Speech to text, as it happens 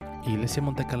Iglesia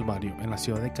Monte Calvario en la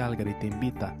ciudad de Calgary te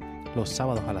invita los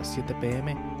sábados a las 7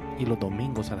 p.m. y los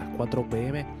domingos a las 4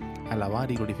 p.m. a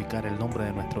alabar y glorificar el nombre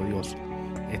de nuestro Dios.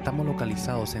 Estamos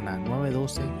localizados en la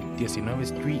 912 19th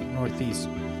Street Northeast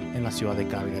en la ciudad de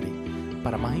Calgary.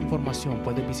 Para más información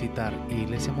puedes visitar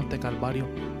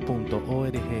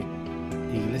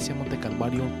iglesiamontecalvario.org,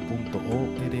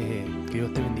 iglesiamontecalvario.org. Que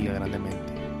Dios te bendiga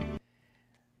grandemente.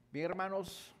 Bien,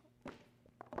 hermanos,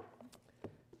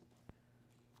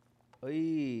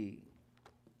 hoy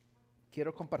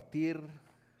quiero compartir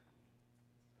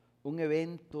un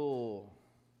evento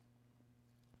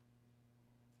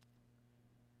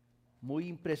muy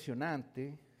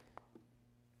impresionante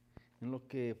en lo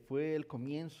que fue el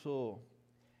comienzo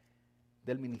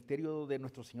del ministerio de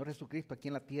nuestro Señor Jesucristo aquí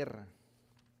en la tierra.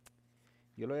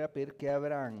 Yo le voy a pedir que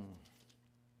abran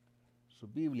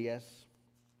sus Biblias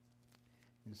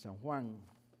en San Juan,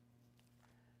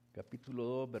 capítulo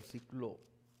 2, versículo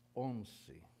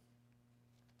 11.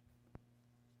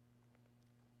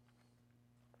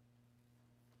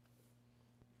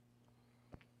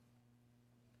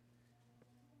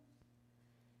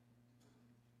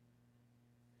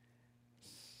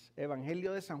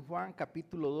 Evangelio de San Juan,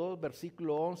 capítulo 2,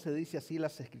 versículo 11, dice así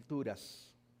las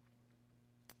Escrituras.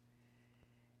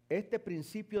 Este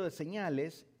principio de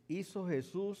señales hizo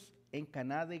Jesús en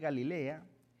Caná de Galilea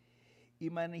y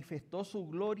manifestó su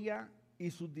gloria y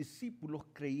sus discípulos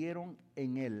creyeron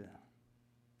en él.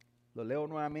 Lo leo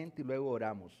nuevamente y luego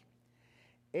oramos.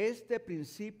 Este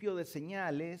principio de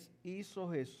señales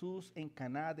hizo Jesús en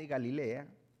Caná de Galilea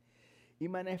y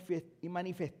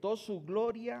manifestó su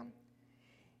gloria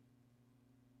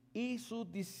y sus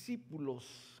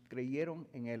discípulos creyeron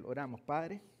en él. Oramos,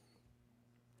 Padre,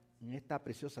 en esta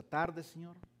preciosa tarde,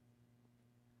 Señor.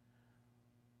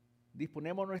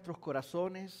 Disponemos nuestros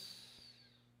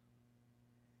corazones,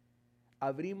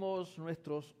 abrimos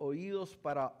nuestros oídos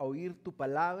para oír tu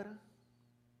palabra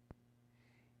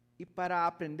y para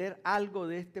aprender algo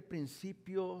de este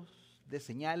principio de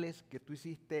señales que tú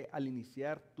hiciste al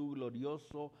iniciar tu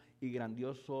glorioso y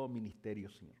grandioso ministerio,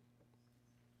 Señor.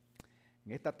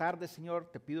 En esta tarde,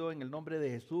 Señor, te pido en el nombre de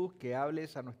Jesús que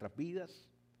hables a nuestras vidas,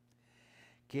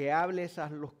 que hables a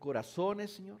los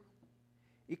corazones, Señor,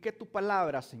 y que tu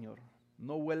palabra, Señor,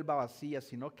 no vuelva vacía,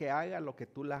 sino que haga lo que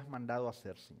tú le has mandado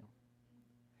hacer, Señor.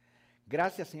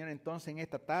 Gracias, Señor, entonces en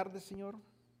esta tarde, Señor,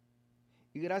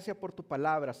 y gracias por tu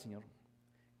palabra, Señor,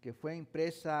 que fue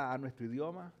impresa a nuestro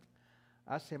idioma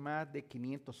hace más de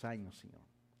 500 años, Señor.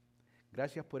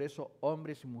 Gracias por esos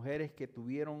hombres y mujeres que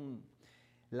tuvieron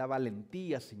la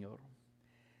valentía, Señor,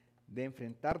 de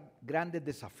enfrentar grandes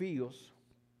desafíos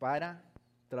para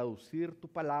traducir tu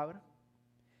palabra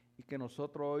y que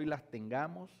nosotros hoy las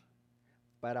tengamos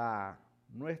para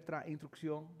nuestra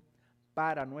instrucción,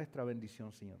 para nuestra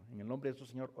bendición, Señor. En el nombre de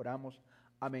Jesús, Señor, oramos.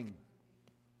 Amén.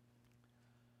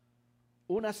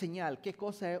 Una señal. ¿Qué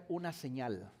cosa es una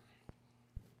señal?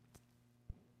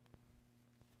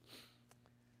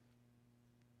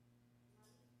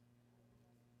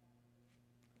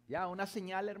 Ya, una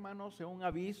señal, hermanos, es un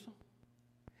aviso,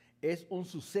 es un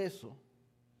suceso,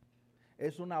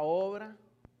 es una obra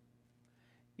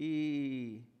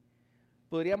y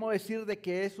podríamos decir de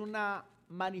que es una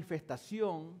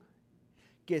manifestación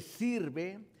que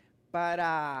sirve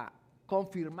para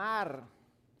confirmar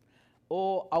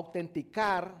o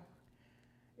autenticar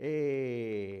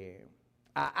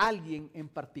a alguien en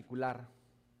particular.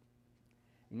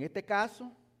 En este caso,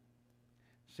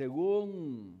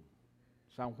 según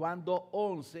San Juan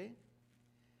 2:11,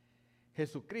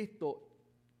 Jesucristo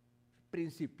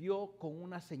principió con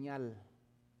una señal.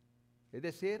 Es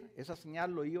decir, esa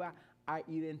señal lo iba a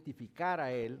identificar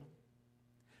a él,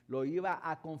 lo iba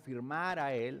a confirmar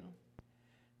a él,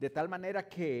 de tal manera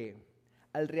que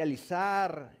al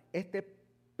realizar este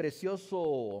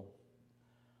precioso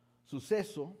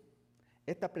suceso,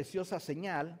 esta preciosa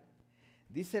señal,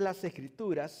 dice las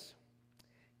Escrituras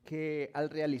que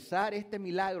al realizar este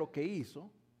milagro que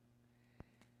hizo,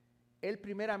 él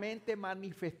primeramente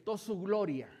manifestó su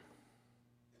gloria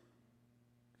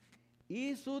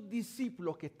y sus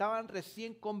discípulos que estaban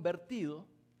recién convertidos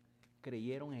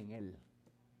creyeron en él.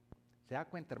 ¿Se da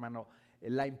cuenta, hermano?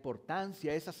 La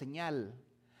importancia de esa señal,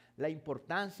 la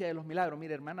importancia de los milagros.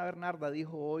 Mire, hermana Bernarda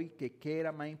dijo hoy que qué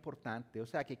era más importante, o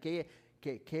sea, que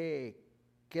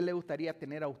qué le gustaría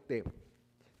tener a usted.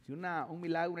 Si un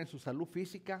milagro en su salud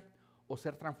física o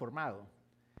ser transformado.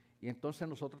 Y entonces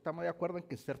nosotros estamos de acuerdo en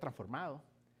que ser transformado.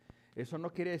 Eso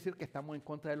no quiere decir que estamos en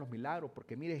contra de los milagros,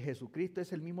 porque mire, Jesucristo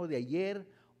es el mismo de ayer,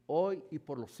 hoy y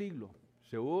por los siglos.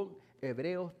 Según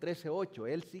Hebreos 13:8,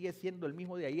 Él sigue siendo el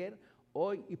mismo de ayer,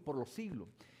 hoy y por los siglos.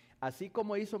 Así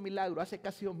como hizo milagro hace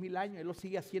casi 2000 años, Él lo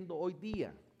sigue haciendo hoy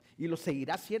día. Y lo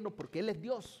seguirá haciendo porque Él es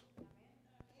Dios.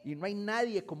 Y no hay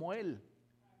nadie como Él.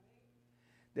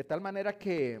 De tal manera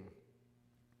que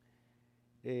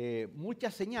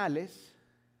muchas señales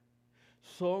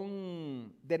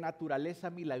son de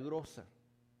naturaleza milagrosa.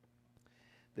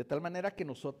 De tal manera que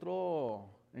nosotros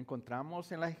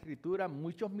encontramos en la Escritura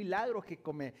muchos milagros que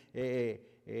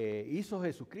hizo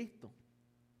Jesucristo.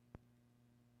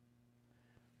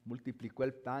 Multiplicó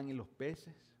el pan y los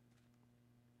peces,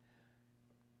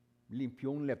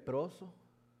 limpió un leproso,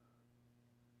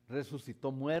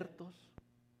 resucitó muertos,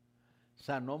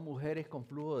 sanó mujeres con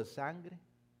flujo de sangre,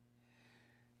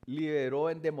 liberó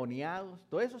endemoniados.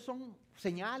 Todo eso son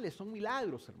señales, son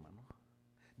milagros, hermano.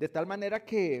 De tal manera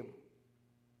que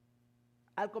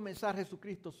al comenzar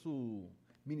Jesucristo su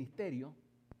ministerio,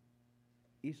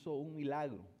 hizo un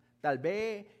milagro. Tal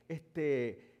vez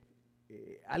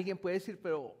alguien puede decir,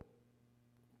 pero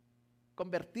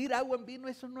convertir agua en vino,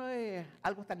 eso no es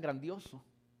algo tan grandioso.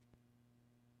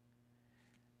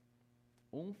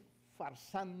 Un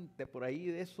farsante por ahí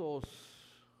de esos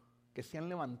que se han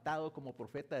levantado como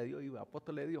profeta de Dios y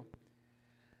apóstol de Dios,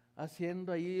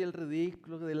 haciendo ahí el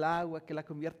ridículo del agua que la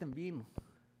convierte en vino.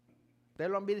 Ustedes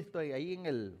lo han visto ahí en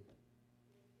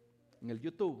el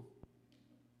YouTube.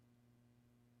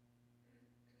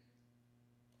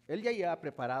 Él ya lleva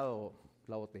preparado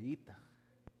la botellita.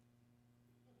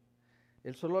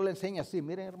 Él solo le enseña así,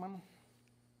 miren hermano,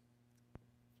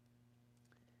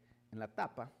 en la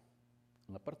tapa,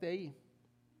 en la parte de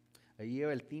ahí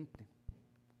lleva el tinte.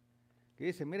 Que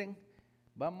dice, miren,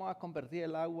 vamos a convertir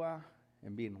el agua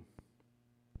en vino.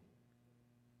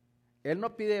 Él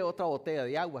no pide otra botella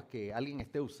de agua que alguien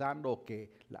esté usando o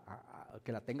que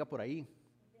la tenga por ahí.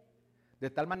 De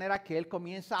tal manera que él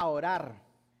comienza a orar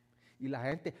y la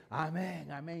gente,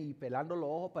 amén, amén, y pelando los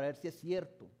ojos para ver si es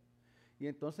cierto. Y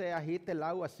entonces agita el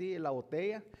agua así en la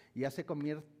botella y ya se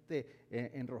convierte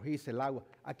en rojiza el agua.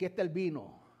 Aquí está el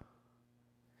vino.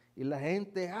 Y la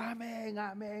gente, amén,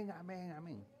 amén, amén,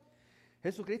 amén.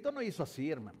 Jesucristo no hizo así,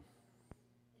 hermano.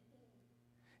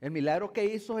 El milagro que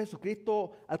hizo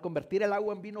Jesucristo al convertir el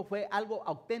agua en vino fue algo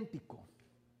auténtico.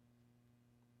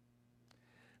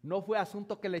 No fue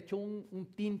asunto que le echó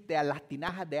un tinte a las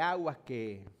tinajas de agua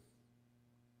que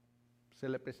se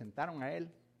le presentaron a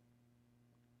él.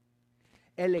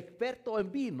 El experto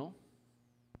en vino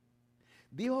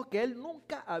dijo que él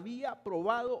nunca había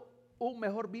probado un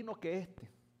mejor vino que este.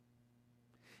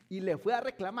 Y le fue a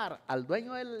reclamar al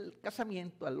dueño del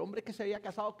casamiento, al hombre que se había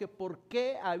casado, que por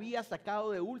qué había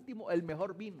sacado de último el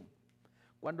mejor vino.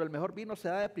 Cuando el mejor vino se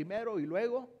da de primero y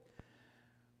luego,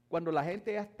 cuando la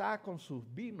gente ya está con sus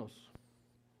vinos,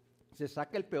 se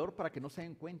saca el peor para que no se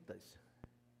den cuenta.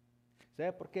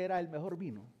 ¿Sabe por qué era el mejor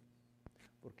vino?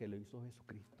 Porque lo hizo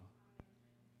Jesucristo.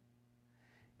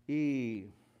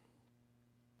 Y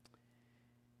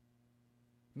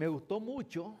me gustó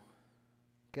mucho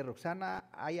que Roxana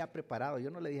haya preparado, yo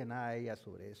no le dije nada a ella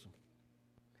sobre eso,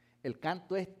 el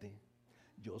canto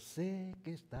yo sé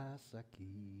que estás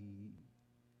aquí,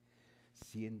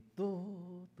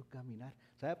 siento tu caminar.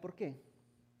 ¿Sabe por qué?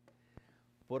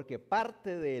 Porque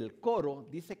parte del coro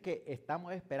dice que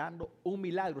estamos esperando un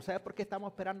milagro. ¿Sabe por qué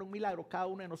estamos esperando un milagro cada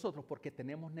uno de nosotros? Porque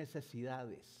tenemos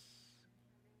necesidades.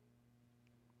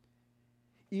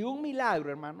 Y un milagro,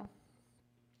 hermano,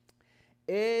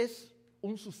 es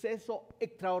un suceso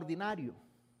extraordinario.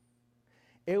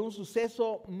 Es un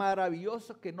suceso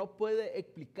maravilloso que no puede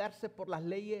explicarse por las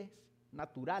leyes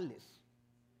naturales.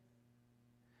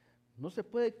 No se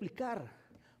puede explicar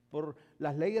por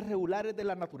las leyes regulares de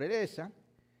la naturaleza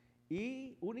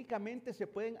y únicamente se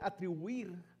pueden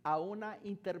atribuir a una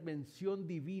intervención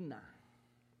divina.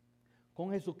 Con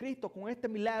Jesucristo, con este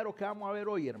milagro que vamos a ver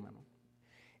hoy, hermano,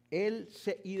 Él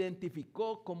se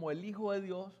identificó como el Hijo de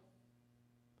Dios,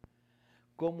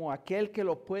 como aquel que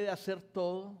lo puede hacer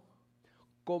todo,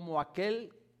 como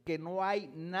aquel que no hay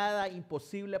nada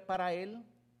imposible para Él,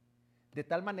 de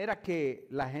tal manera que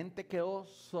la gente quedó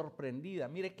sorprendida.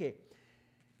 Mire que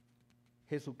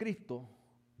Jesucristo,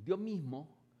 Dios mismo,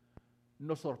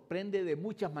 nos sorprende de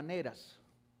muchas maneras.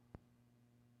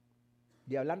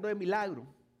 Y hablando de milagro,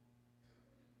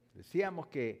 decíamos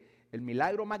que el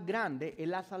milagro más grande es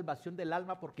la salvación del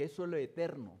alma porque eso es lo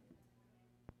eterno.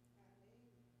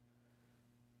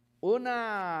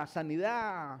 Una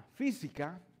sanidad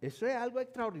física, eso es algo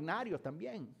extraordinario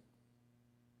también.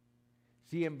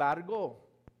 Sin embargo,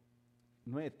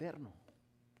 no es eterno.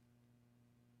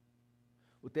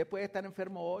 Usted puede estar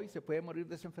enfermo hoy, se puede morir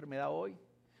de esa enfermedad hoy.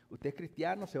 Usted es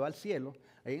cristiano, se va al cielo.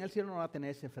 Ahí en el cielo no va a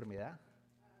tener esa enfermedad.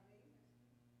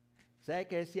 ¿Sabe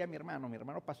qué decía mi hermano? Mi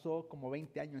hermano pasó como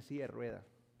 20 años en silla de ruedas.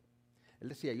 Él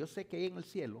decía, yo sé que ahí en el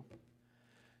cielo,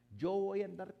 yo voy a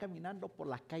andar caminando por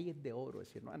las calles de oro.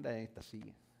 Decía, no anda en esta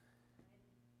silla.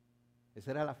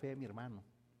 Esa era la fe de mi hermano.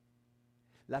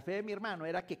 La fe de mi hermano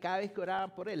era que cada vez que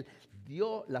oraban por él,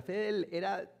 Dios, la fe de él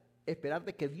era esperar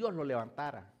de que Dios lo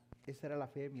levantara. Esa era la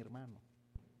fe de mi hermano.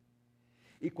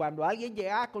 Y cuando alguien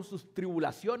llegaba con sus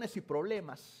tribulaciones y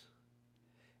problemas,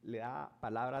 le daba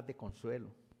palabras de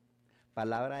consuelo,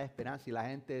 palabras de esperanza. Y la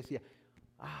gente decía,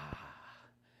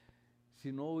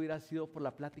 si no hubiera sido por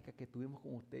la plática que tuvimos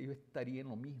con usted, yo estaría en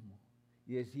lo mismo.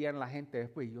 Y decían la gente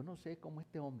después, yo no sé cómo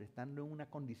este hombre, estando en una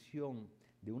condición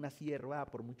de una silla de ruedas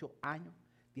por muchos años,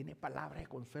 tiene palabras de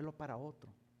consuelo para otro.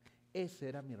 Ese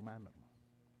era mi hermano.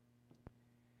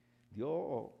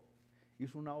 Dios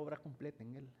hizo una obra completa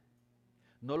en él.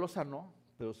 No lo sanó,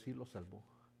 pero sí lo salvó,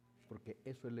 porque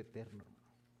eso es lo eterno, hermano.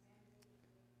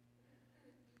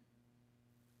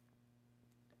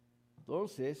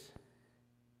 Entonces,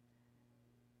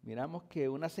 miramos que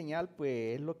una señal,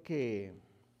 pues, es lo que,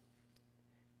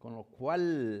 con lo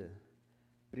cual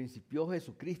principió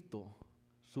Jesucristo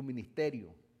su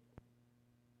ministerio.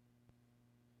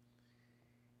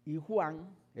 Y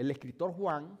Juan, el escritor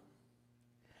Juan,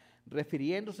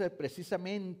 refiriéndose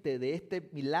precisamente de este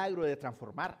milagro de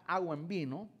transformar agua en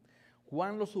vino,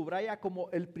 Juan lo subraya como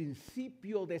el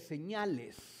principio de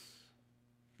señales.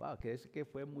 Wow, que es que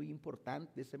fue muy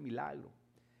importante ese milagro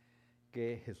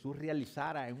que Jesús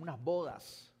realizara en unas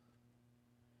bodas.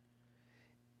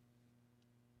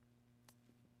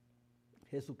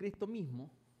 Jesucristo mismo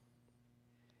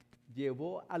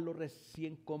llevó a los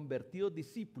recién convertidos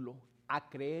discípulos a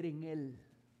creer en Él.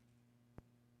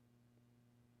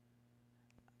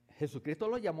 Jesucristo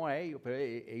los llamó a ellos, pero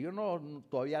ellos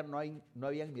todavía no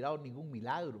habían mirado ningún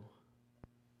milagro.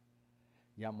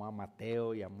 Llamó a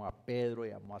Mateo, llamó a Pedro,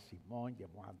 llamó a Simón,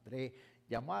 llamó a Andrés,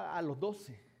 llamó a los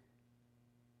 12.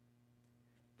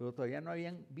 Pero todavía no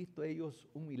habían visto ellos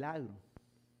un milagro.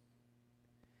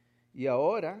 Y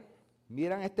ahora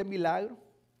miran este milagro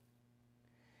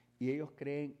y ellos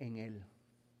creen en él.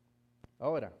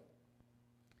 Ahora,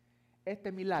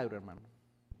 este milagro, hermano,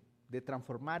 de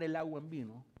transformar el agua en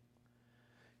vino,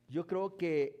 yo creo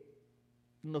que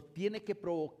nos tiene que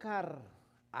provocar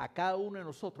a cada uno de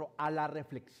nosotros a la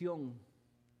reflexión.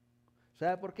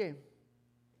 ¿Sabe por qué?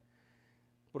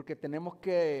 Porque tenemos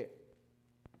que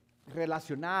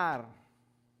relacionar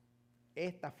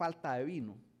esta falta de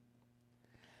vino,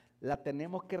 la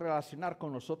tenemos que relacionar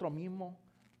con nosotros mismos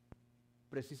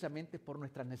precisamente por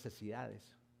nuestras necesidades.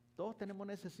 Todos tenemos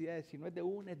necesidades, si no es de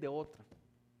una, es de otra.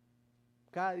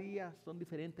 Cada día son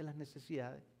diferentes las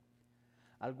necesidades.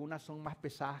 Algunas son más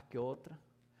pesadas que otras,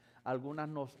 algunas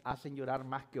nos hacen llorar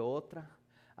más que otras,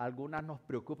 algunas nos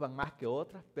preocupan más que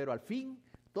otras, pero al fin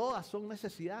todas son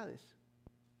necesidades.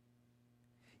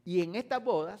 Y en estas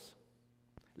bodas,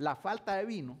 la falta de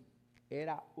vino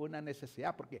era una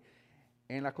necesidad, porque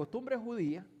en la costumbre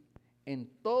judía, en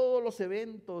todos los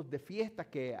eventos de fiesta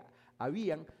que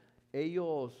habían,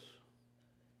 ellos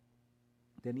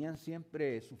tenían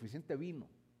siempre suficiente vino.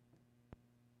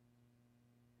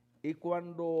 Y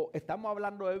cuando estamos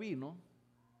hablando de vino,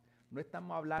 no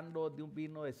estamos hablando de un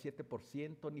vino de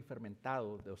 7% ni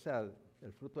fermentado, o sea,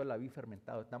 el fruto de la vid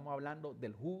fermentado. Estamos hablando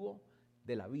del jugo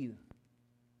de la vid.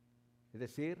 Es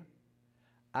decir,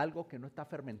 algo que no está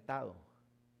fermentado.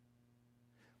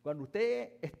 Cuando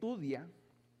usted estudia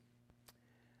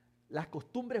las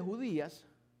costumbres judías,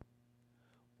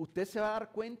 usted se va a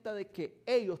dar cuenta de que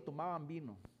ellos tomaban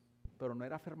vino, pero no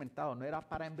era fermentado, no era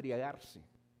para embriagarse.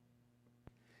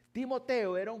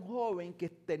 Timoteo era un joven que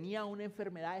tenía una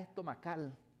enfermedad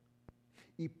estomacal.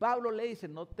 Y Pablo le dice,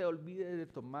 no te olvides de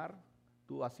tomar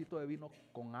tu vasito de vino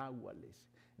con agua. Le dice.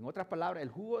 En otras palabras, el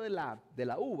jugo de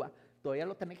la uva todavía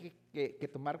lo tenés que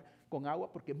tomar con agua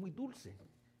porque es muy dulce.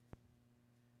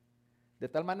 De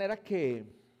tal manera que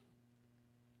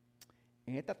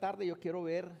en esta tarde yo quiero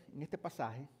ver en este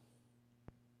pasaje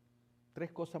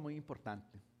 3 cosas muy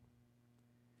importantes.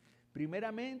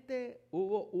 Primeramente,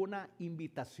 hubo una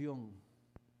invitación.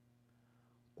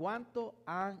 ¿Cuántos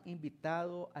han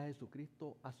invitado a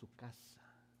Jesucristo a su casa,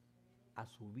 a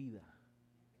su vida?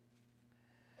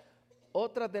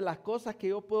 Otra de las cosas que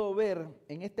yo puedo ver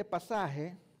en este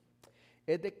pasaje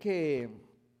es de que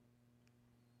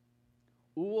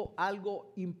hubo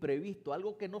algo imprevisto,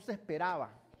 algo que no se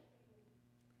esperaba.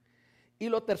 Y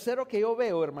lo tercero que yo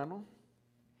veo, hermano,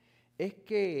 es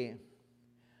que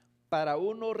para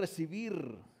uno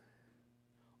recibir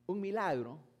un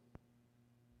milagro,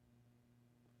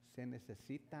 se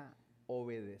necesita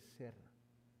obedecer.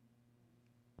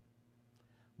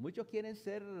 Muchos quieren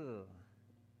ser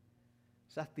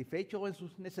satisfecho en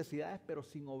sus necesidades, pero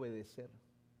sin obedecer.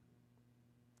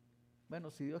 Bueno,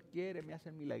 si Dios quiere, me hace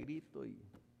el milagrito y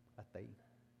hasta ahí.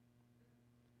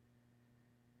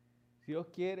 Si Dios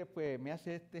quiere, pues me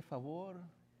hace este favor,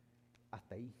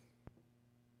 hasta ahí.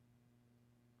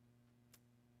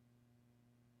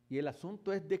 Y el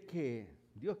asunto es de que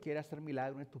Dios quiere hacer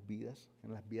milagros en tus vidas,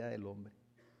 en las vidas del hombre.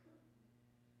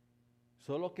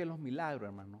 Solo que los milagros,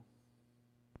 hermano,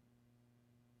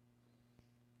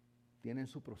 tienen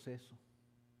su proceso.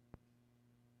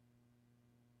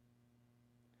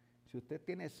 Si usted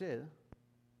tiene sed,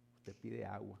 usted pide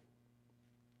agua.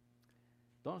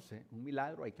 Entonces, un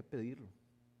milagro hay que pedirlo.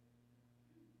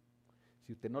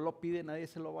 Si usted no lo pide, nadie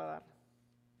se lo va a dar.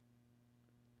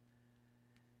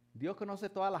 Dios conoce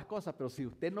todas las cosas, pero si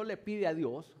usted no le pide a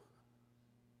Dios,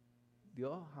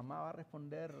 Dios jamás va a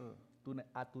responder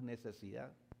a tu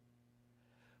necesidad.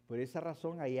 Por esa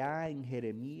razón, allá en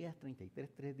Jeremías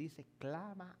 33:3 dice,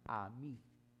 clama a mí.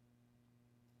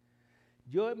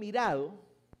 Yo he mirado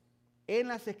en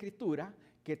las Escrituras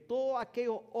que todos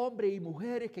aquellos hombres y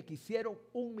mujeres que quisieron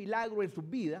un milagro en sus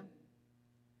vidas,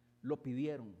 lo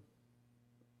pidieron.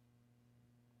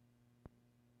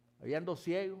 Habían dos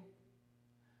ciegos.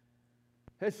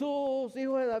 Jesús,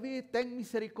 hijo de David, ten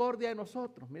misericordia de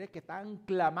nosotros. Mire que están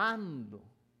clamando.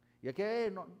 Y es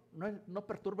que no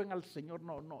perturben al Señor,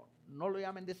 no lo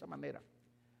llamen de esa manera.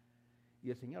 Y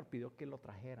el Señor pidió que lo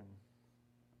trajeran.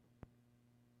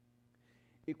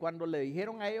 Y cuando le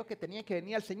dijeron a ellos que tenían que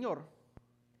venir al Señor,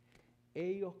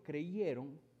 ellos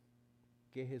creyeron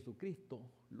que Jesucristo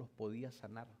los podía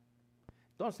sanar.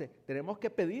 Entonces, tenemos que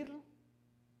pedirlo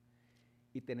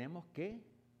y tenemos que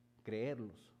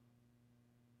creerlos.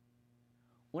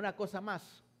 Una cosa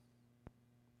más,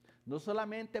 no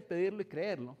solamente pedirlo y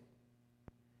creerlo,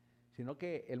 sino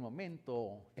que el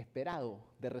momento esperado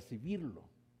de recibirlo.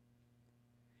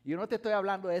 Y yo no te estoy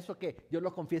hablando de eso que yo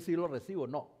lo confieso y lo recibo,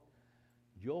 no.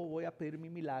 Yo voy a pedir mi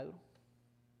milagro,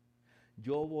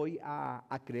 yo voy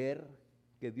a creer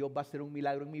que Dios va a hacer un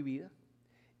milagro en mi vida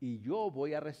y yo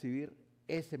voy a recibir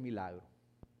ese milagro.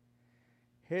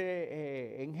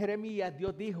 En Jeremías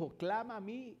Dios dijo, clama a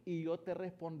mí y yo te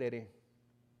responderé.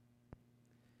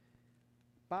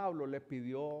 Pablo le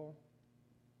pidió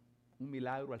un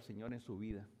milagro al Señor en su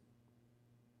vida.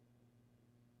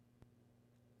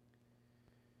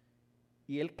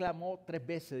 Y él clamó 3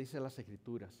 veces, dice las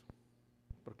Escrituras.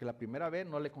 Porque la primera vez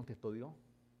no le contestó Dios.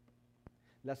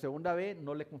 La segunda vez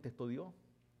no le contestó Dios.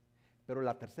 Pero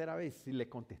la tercera vez sí le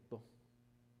contestó.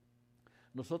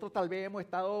 Nosotros tal vez hemos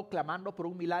estado clamando por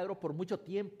un milagro por mucho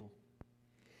tiempo.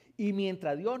 Y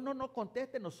mientras Dios no nos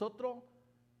conteste, nosotros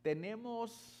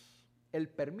tenemos el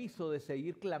permiso de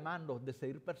seguir clamando, de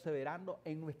seguir perseverando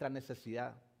en nuestra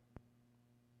necesidad.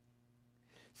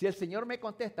 Si el Señor me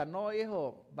contesta, no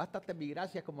hijo, bástate mi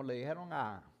gracia, como le dijeron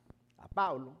a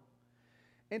Pablo,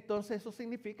 entonces eso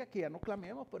significa que ya no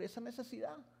clamemos por esa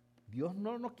necesidad. Dios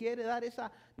no nos quiere dar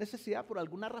esa necesidad por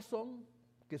alguna razón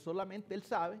que solamente Él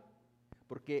sabe,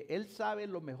 porque Él sabe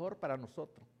lo mejor para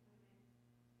nosotros.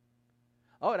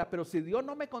 Ahora, pero si Dios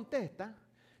no me contesta,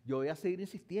 yo voy a seguir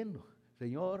insistiendo.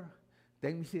 Señor,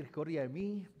 ten misericordia de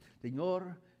mí.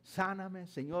 Señor, sáname.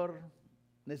 Señor,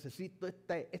 necesito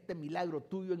este milagro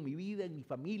tuyo en mi vida, en mi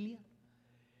familia.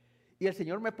 Y el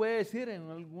Señor me puede decir en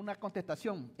alguna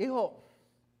contestación, hijo,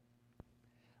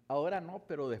 ahora no,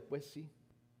 pero después sí.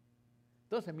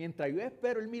 Entonces, mientras yo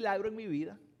espero el milagro en mi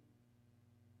vida,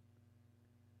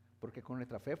 porque con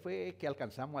nuestra fe fue que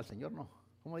alcanzamos al Señor, ¿no?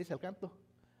 ¿Cómo dice el canto?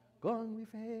 Con mi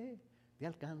fe te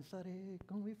alcanzaré,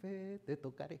 con mi fe te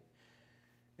tocaré.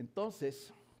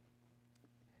 Entonces,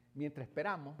 mientras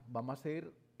esperamos, vamos a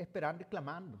seguir esperando y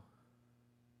clamando.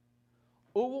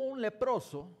 Hubo un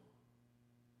leproso,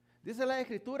 dice la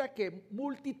Escritura, que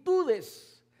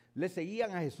multitudes le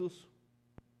seguían a Jesús.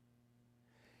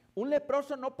 Un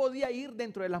leproso no podía ir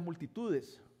dentro de las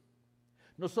multitudes.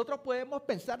 Nosotros podemos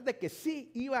pensar de que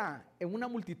sí iba en una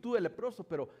multitud de leprosos,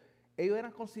 pero ellos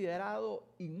eran considerados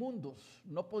inmundos,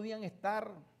 no podían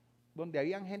estar donde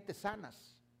habían gente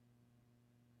sanas.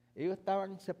 Ellos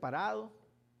estaban separados,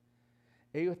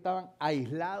 ellos estaban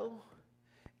aislados,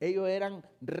 ellos eran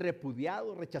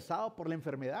repudiados, rechazados por la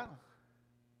enfermedad.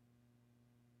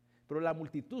 Pero la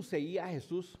multitud seguía a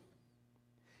Jesús.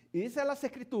 Y dice las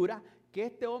Escrituras que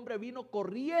este hombre vino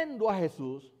corriendo a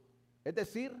Jesús, es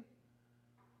decir,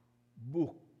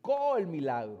 buscó el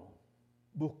milagro,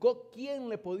 buscó quién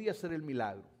le podía hacer el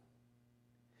milagro.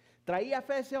 ¿Traía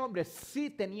fe ese hombre? Sí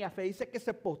tenía fe. Dice que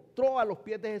se postró a los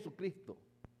pies de Jesucristo.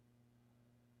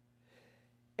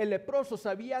 El leproso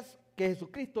sabía que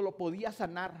Jesucristo lo podía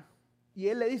sanar. Y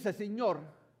él le dice, Señor,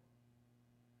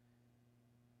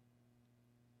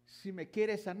 si me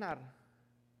quiere sanar.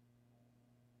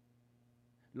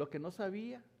 Lo que no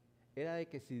sabía era de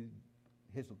que si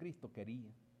Jesucristo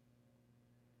quería.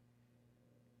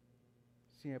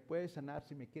 Si me puede sanar,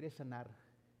 si me quiere sanar.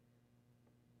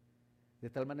 De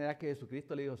tal manera que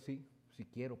Jesucristo le dijo, sí, sí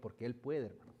quiero, porque Él puede,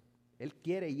 hermano. Él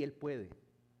quiere y Él puede.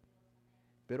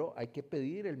 Pero hay que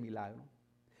pedir el milagro.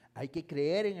 Hay que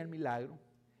creer en el milagro.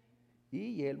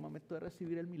 Y llega el momento de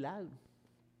recibir el milagro.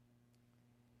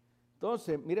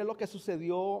 Entonces, mire lo que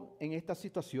sucedió en esta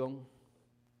situación.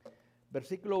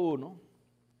 Versículo 1.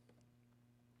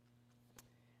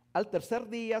 Al tercer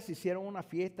día se hicieron unas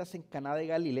fiestas en Caná de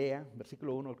Galilea,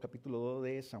 versículo 1 del capítulo 2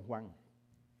 de San Juan.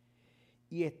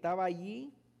 Y estaba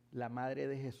allí la madre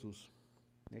de Jesús.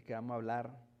 Es que vamos a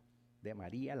hablar de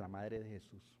María, la madre de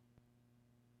Jesús.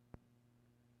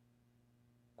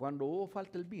 Cuando hubo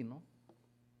falta el vino,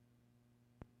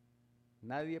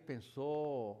 nadie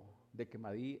pensó de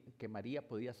que María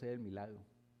podía hacer el milagro.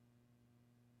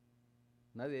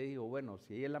 Nadie dijo, bueno,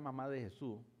 si ella es la mamá de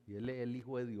Jesús y Él es el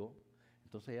Hijo de Dios,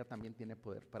 entonces ella también tiene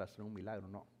poder para hacer un milagro.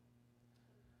 No.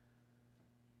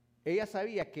 Ella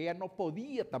sabía que ella no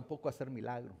podía tampoco hacer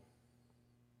milagro,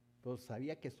 pero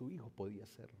sabía que su hijo podía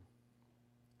hacerlo.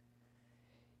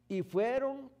 Y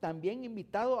fueron también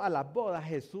invitados a las bodas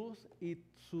Jesús y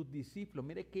sus discípulos.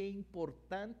 Mire qué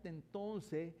importante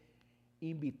entonces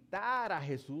invitar a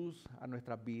Jesús a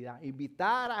nuestras vidas,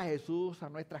 invitar a Jesús a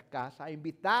nuestras casas,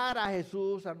 invitar a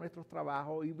Jesús a nuestros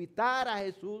trabajos, invitar a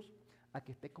Jesús a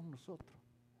que esté con nosotros.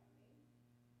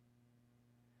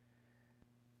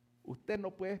 Usted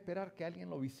no puede esperar que alguien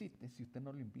lo visite si usted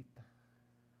no lo invita.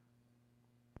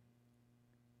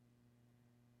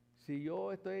 Si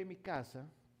yo estoy en mi casa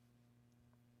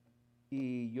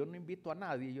y yo no invito a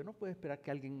nadie, yo no puedo esperar que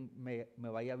alguien me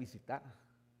vaya a visitar.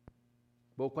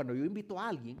 Pero cuando yo invito a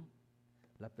alguien,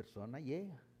 la persona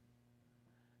llega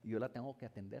y yo la tengo que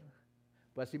atender.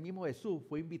 Pues así mismo Jesús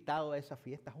fue invitado a esa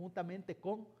fiesta juntamente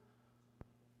con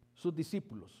sus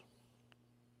discípulos.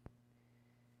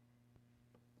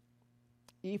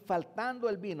 Y faltando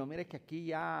el vino, mire que aquí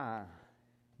ya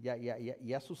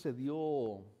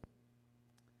sucedió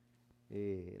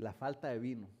la falta de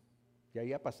vino. Ya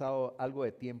había pasado algo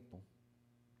de tiempo.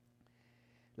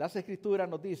 Las Escrituras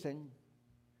nos dicen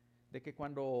de que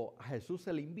cuando a Jesús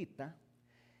se le invita,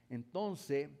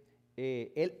 entonces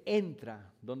Él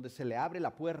entra donde se le abre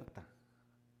la puerta,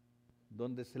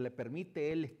 donde se le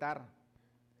permite Él estar.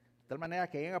 De tal manera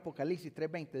que en Apocalipsis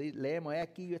 3:20 leemos, he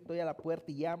aquí yo estoy a la puerta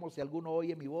y llamo, si alguno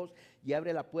oye mi voz y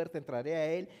abre la puerta, entraré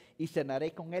a Él y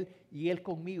cenaré con Él y Él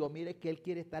conmigo. Mire que Él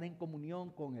quiere estar en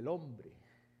comunión con el hombre.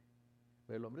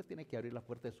 Pero el hombre tiene que abrir la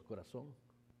puerta de su corazón.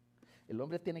 El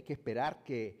hombre tiene que esperar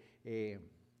que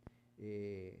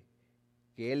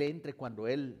Él entre cuando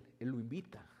Él lo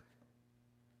invita.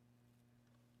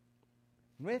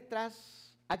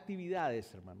 Nuestras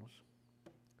actividades, hermanos,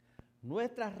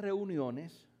 nuestras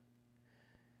reuniones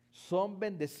son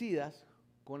bendecidas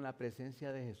con la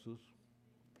presencia de Jesús.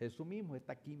 Jesús mismo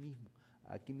está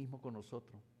aquí mismo con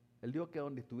nosotros. Él dijo que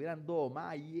donde estuvieran dos o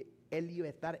más, Él iba a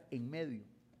estar en medio.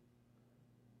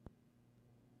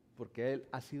 Porque Él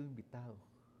ha sido invitado.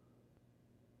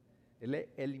 Él es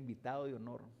el invitado de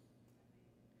honor.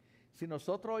 Si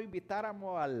nosotros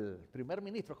invitáramos al primer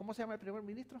ministro, ¿cómo se llama el primer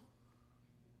ministro?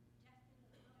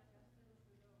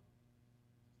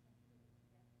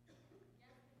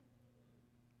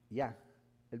 Ya,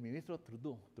 el ministro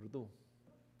Trudeau.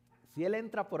 Si él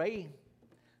entra por ahí,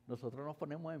 nosotros nos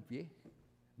ponemos en pie.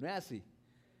 No es así.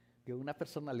 Que es una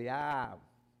personalidad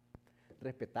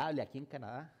respetable aquí en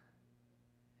Canadá.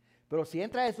 Pero si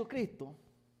entra Jesucristo,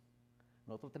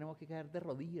 nosotros tenemos que caer de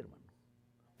rodillas, hermano.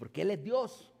 Porque Él es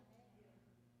Dios.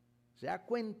 ¿Se da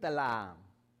cuenta la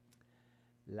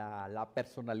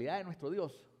personalidad de nuestro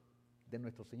Dios, de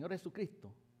nuestro Señor Jesucristo?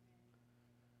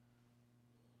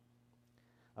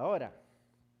 Ahora,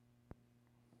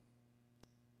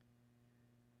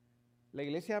 la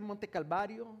iglesia de Monte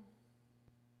Calvario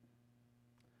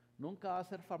nunca va a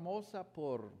ser famosa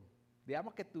por,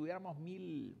 digamos que tuviéramos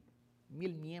mil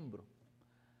miembros.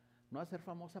 No va a ser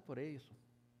famosa por eso.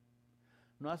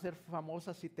 No va a ser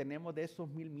famosa si tenemos de esos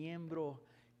 1000 miembros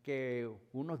que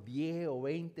unos 10 o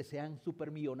 20 sean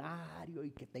supermillonarios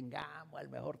y que tengamos el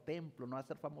mejor templo. No va a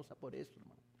ser famosa por eso,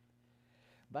 hermano.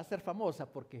 Va a ser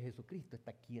famosa porque Jesucristo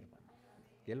está aquí, hermano,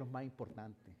 que es lo más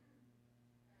importante.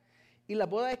 Y las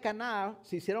bodas de Caná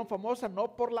se hicieron famosas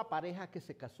no por la pareja que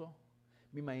se casó.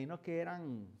 Me imagino que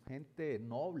eran gente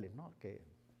noble, ¿no? Que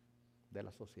de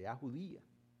la sociedad judía.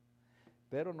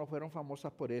 Pero no fueron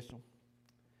famosas por eso.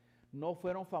 No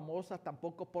fueron famosas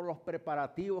tampoco por los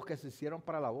preparativos que se hicieron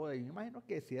para la boda. Y me imagino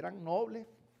que si eran nobles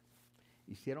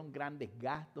hicieron grandes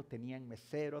gastos, tenían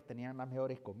meseros, tenían las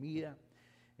mejores comidas,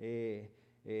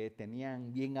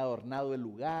 tenían bien adornado el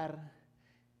lugar,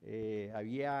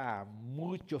 había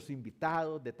muchos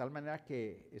invitados, de tal manera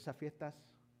que esas fiestas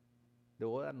de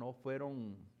boda no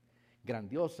fueron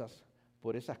grandiosas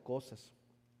por esas cosas,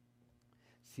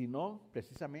 sino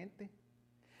precisamente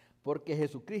porque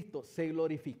Jesucristo se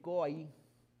glorificó ahí.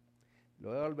 Lo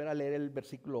voy a volver a leer el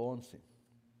versículo 11.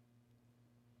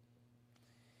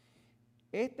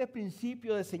 Este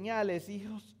principio de señales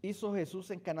hizo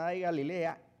Jesús en Caná de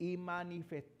Galilea y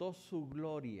manifestó su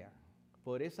gloria.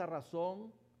 Por esa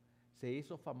razón se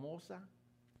hizo famosa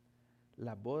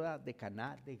la boda de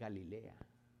Caná de Galilea,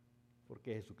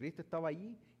 porque Jesucristo estaba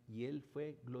allí y Él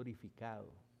fue glorificado.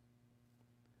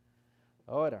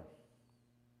 Ahora,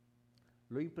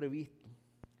 lo imprevisto.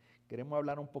 Queremos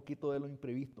hablar un poquito de lo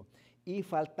imprevisto. Y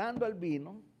faltando el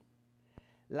vino,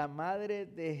 la madre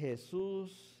de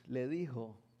Jesús le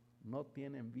dijo, no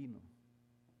tienen vino.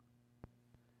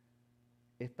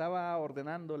 Estaba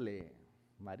ordenándole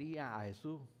María a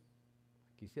Jesús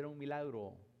que hiciera un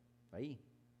milagro ahí.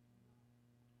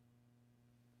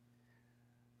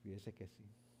 Fíjese que sí.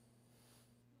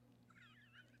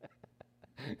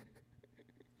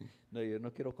 No, yo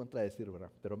no quiero contradecir,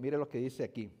 ¿verdad? Pero mire lo que dice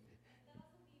aquí.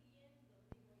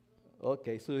 Ok,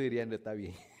 sugiriendo está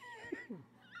bien.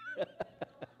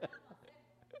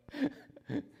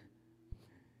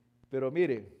 Pero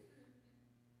mire,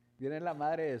 viene la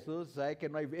madre de Jesús, sabe que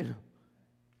no hay vino.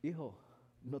 Hijo,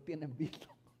 no tienen vino.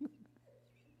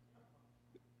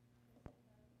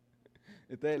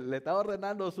 Entonces, le está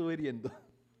ordenando o sugiriendo.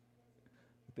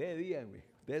 Ustedes díganme,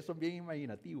 ustedes son bien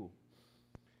imaginativos.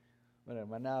 Bueno,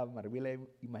 hermana Marvila es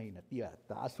imaginativa,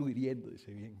 estaba sugiriendo,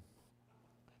 dice bien.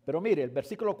 Pero mire, el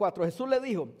versículo 4, Jesús le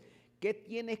dijo, ¿qué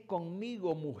tienes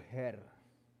conmigo, mujer?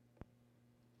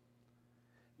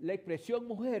 La expresión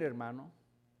mujer, hermano,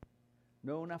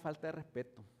 no es una falta de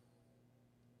respeto.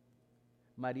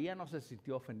 María no se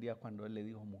sintió ofendida cuando él le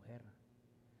dijo mujer.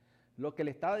 Lo que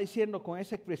le estaba diciendo con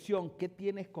esa expresión, ¿qué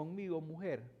tienes conmigo,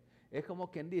 mujer? Es como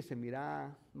quien dice,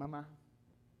 mira, mamá,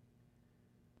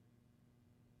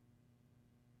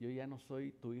 yo ya no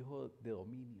soy tu hijo de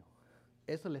dominio.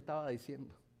 Eso le estaba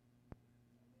diciendo.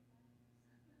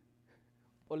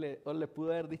 O le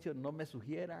pudo haber dicho, no me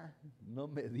sugiera, no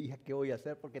me diga qué voy a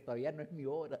hacer porque todavía no es mi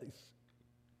hora. Dice.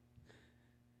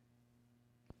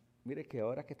 Mire que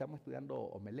ahora que estamos estudiando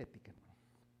homilética, hermano,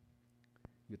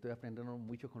 yo estoy aprendiendo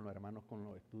mucho con los hermanos con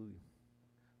los estudios.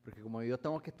 Porque como yo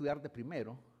tengo que estudiar de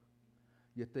primero,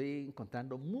 yo estoy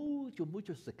encontrando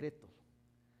muchos secretos.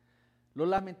 Lo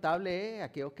lamentable es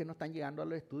aquellos que no están llegando a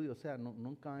los estudios, o sea,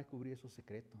 nunca van a descubrir esos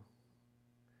secretos.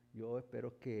 Yo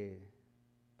espero que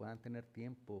puedan tener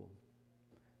tiempo,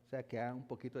 o sea, que hagan un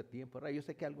poquito de tiempo. Ahora, yo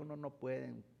sé que algunos no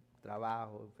pueden,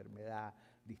 trabajo, enfermedad,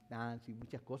 distancia y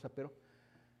muchas cosas, pero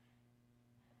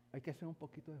hay que hacer un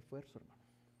poquito de esfuerzo, hermano.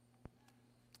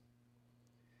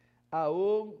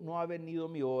 Aún no ha venido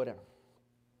mi hora.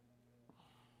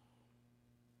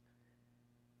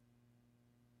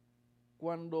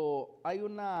 Cuando hay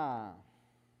una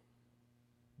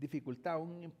dificultad,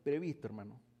 un imprevisto,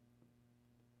 hermano,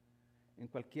 en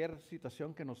cualquier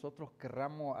situación que nosotros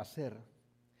querramos hacer,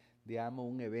 digamos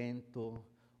un evento,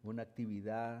 una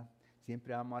actividad,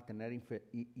 siempre vamos a tener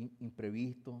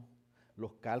imprevistos.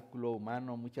 Los cálculos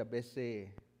humanos muchas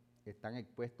veces están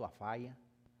expuestos a fallas.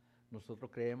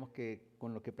 Nosotros creemos que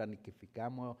con lo que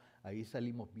planificamos ahí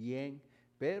salimos bien,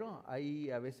 pero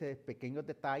hay a veces pequeños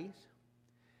detalles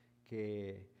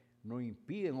que nos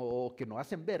impiden o que nos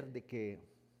hacen ver de que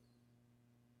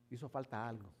hizo falta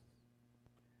algo.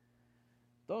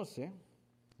 Entonces,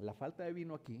 la falta de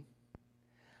vino aquí,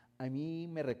 a mí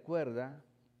me recuerda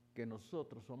que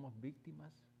nosotros somos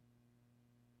víctimas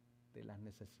de las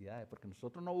necesidades, porque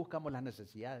nosotros no buscamos las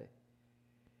necesidades,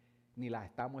 ni las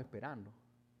estamos esperando.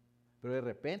 Pero de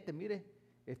repente, mire,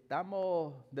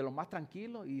 estamos de lo más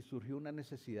tranquilos y surgió una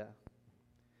necesidad.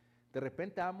 De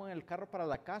repente vamos en el carro para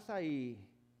la casa y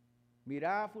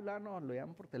mira, fulano, lo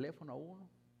llaman por teléfono a uno.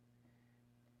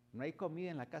 No hay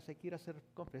comida en la casa, hay que ir a hacer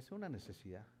compras, es una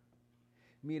necesidad.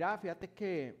 Mira, fíjate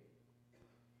que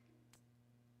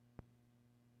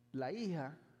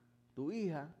tu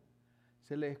hija,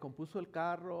 se le descompuso el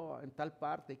carro en tal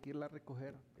parte, hay que irla a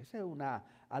recoger. Ese es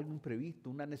algo imprevisto,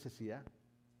 una necesidad.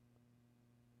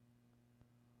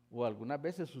 O algunas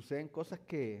veces suceden cosas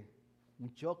que,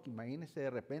 un choque, imagínese de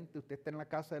repente, usted está en la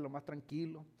casa de lo más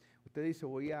tranquilo, usted dice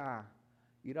voy a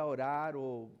ir a orar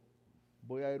o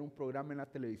voy a ver un programa en la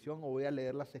televisión o voy a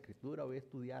leer las escrituras, voy a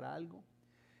estudiar algo,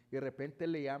 y de repente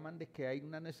le llaman de que hay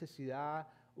una necesidad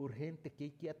urgente que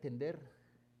hay que atender.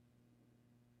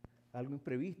 algo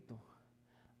imprevisto,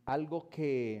 algo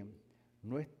que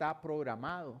no está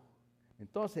programado.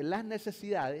 Entonces, las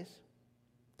necesidades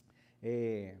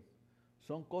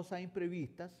son cosas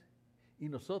imprevistas y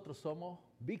nosotros somos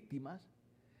víctimas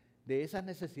de esas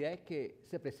necesidades que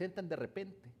se presentan de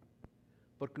repente,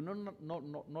 porque uno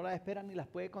no las espera ni las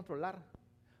puede controlar.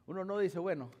 Uno no dice,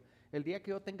 bueno, el día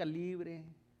que yo tenga libre,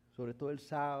 sobre todo el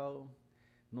sábado,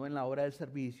 no en la hora del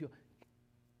servicio,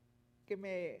 que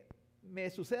me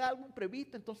suceda algo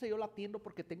imprevisto, entonces yo lo atiendo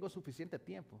porque tengo suficiente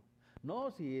tiempo.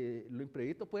 No, si lo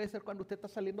imprevisto puede ser cuando usted está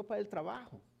saliendo para el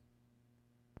trabajo,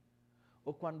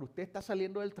 o cuando usted está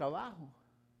saliendo del trabajo.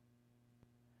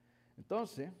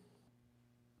 Entonces,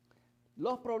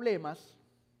 los problemas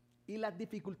y las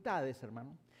dificultades,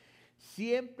 hermano,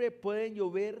 siempre pueden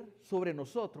llover sobre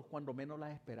nosotros cuando menos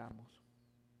las esperamos.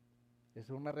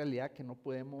 Esa es una realidad que no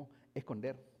podemos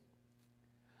esconder.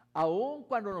 Aun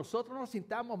cuando nosotros nos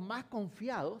sintamos más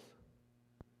confiados,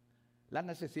 las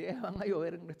necesidades van a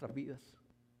llover en nuestras vidas.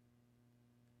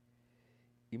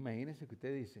 Imagínense que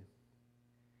usted dice,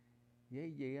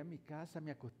 llegué a mi casa,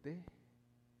 me acosté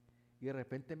y de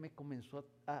repente me comenzó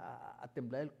a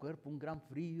temblar el cuerpo, un gran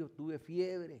frío, tuve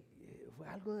fiebre. Fue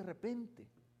algo de repente.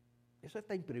 Eso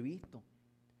está imprevisto.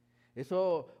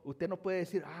 Eso usted no puede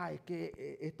decir, es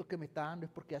que esto que me está dando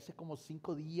es porque hace como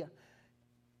 5 días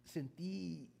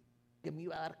sentí que me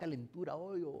iba a dar calentura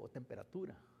hoy o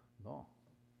temperatura. No,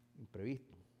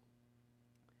 imprevisto.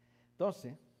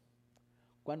 Entonces,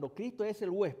 cuando Cristo es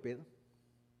el huésped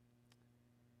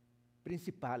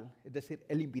principal, es decir,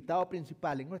 el invitado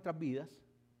principal en nuestras vidas,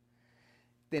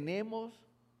 tenemos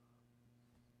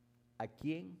a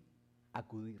quién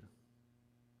acudir.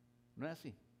 ¿No es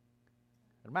así?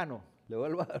 Hermano, le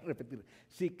vuelvo a repetir.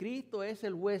 Si Cristo es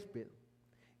el huésped,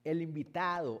 el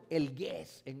invitado, el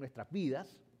guest en nuestras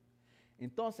vidas,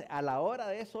 entonces a la hora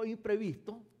de eso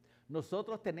imprevisto,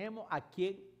 nosotros tenemos a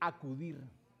quién acudir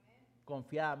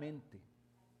confiadamente.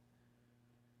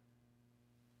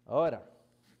 Ahora,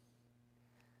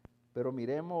 pero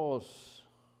miremos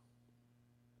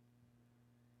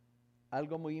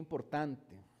algo muy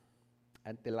importante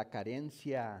ante la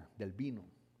carencia del vino.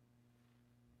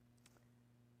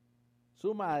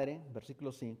 Su madre,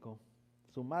 versículo 5,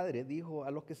 su madre dijo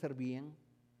a los que servían,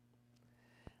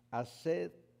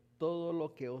 haced todo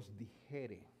lo que os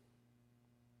dijere.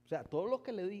 O sea, todo lo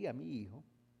que le diga a mi hijo,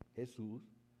 Jesús,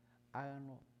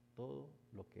 háganlo todo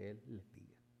lo que él les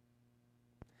diga.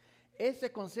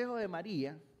 Ese consejo de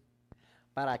María,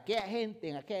 para aquella gente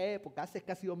en aquella época, hace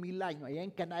casi 2000 años, allá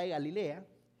en Caná de Galilea,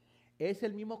 es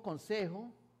el mismo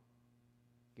consejo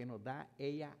que nos da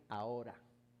ella ahora,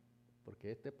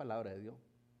 porque esta es palabra de Dios.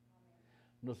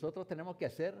 Nosotros tenemos que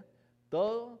hacer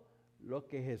todo lo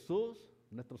que Jesús,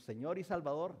 nuestro Señor y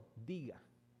Salvador, diga.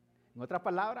 En otras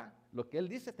palabras, lo que Él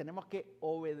dice tenemos que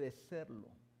obedecerlo.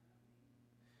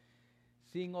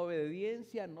 Sin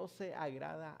obediencia no se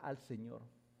agrada al Señor.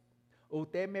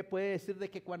 Usted me puede decir de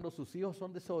que cuando sus hijos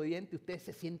son desobedientes, usted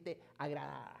se siente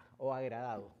agradada o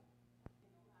agradado.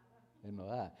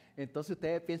 Enojada. Entonces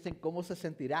ustedes piensen cómo se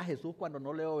sentirá Jesús cuando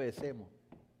no le obedecemos.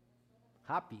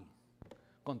 Happy,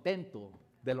 contento,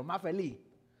 de lo más feliz.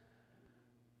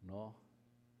 No.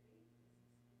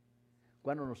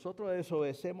 Cuando nosotros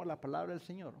desobedecemos la palabra del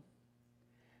Señor,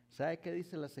 ¿sabe qué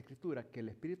dice las Escrituras? Que el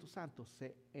Espíritu Santo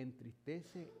se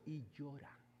entristece y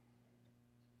llora.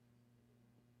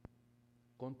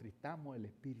 Contristamos el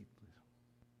Espíritu.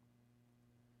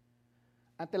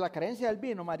 Ante la carencia del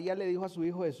vino, María le dijo a su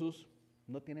hijo Jesús,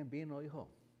 ¿no tienen vino, hijo?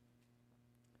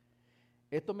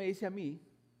 Esto me dice a mí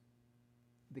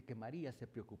de que María se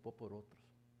preocupó por otros.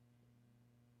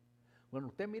 Bueno,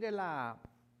 usted mire la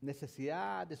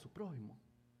necesidad de su prójimo.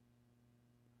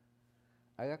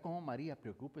 Haga como María,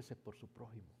 preocúpese por su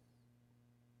prójimo.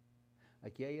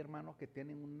 Aquí hay hermanos que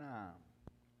tienen una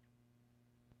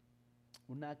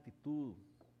actitud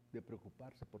de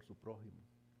preocuparse por su prójimo.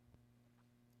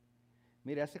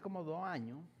 Mire, hace como 2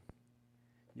 años,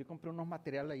 yo compré unos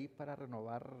materiales ahí para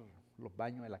renovar los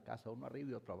baños de la casa, uno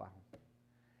arriba y otro abajo.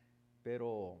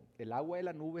 Pero el agua de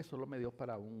la nube solo me dio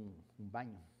para un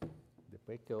baño.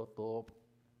 Después quedó todo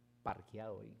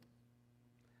parqueado ahí.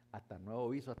 Hasta nuevo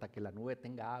aviso, hasta que la nube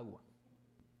tenga agua.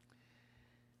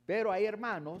 Pero hay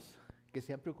hermanos que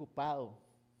se han preocupado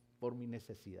por mi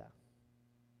necesidad.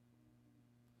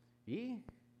 Y,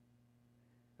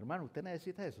 hermano, ¿usted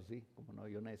necesita eso? Sí, como no,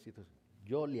 yo necesito eso.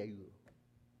 Yo le ayudo.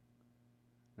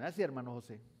 ¿No es así, hermano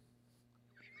José?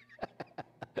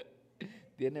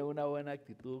 Tiene una buena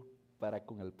actitud para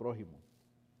con el prójimo.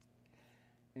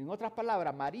 En otras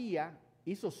palabras, María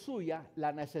hizo suya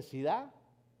la necesidad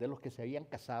de los que se habían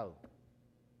casado.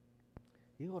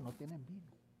 Digo, no tienen vino.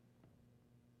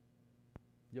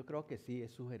 Yo creo que sí,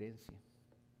 es sugerencia,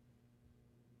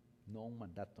 no un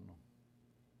mandato, no.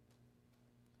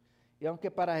 Y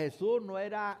aunque para Jesús no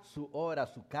era su hora,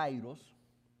 su kairos,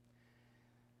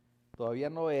 todavía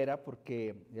no era,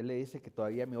 porque Él le dice que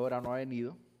todavía mi hora no ha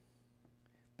venido,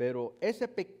 pero ese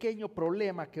pequeño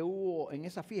problema que hubo en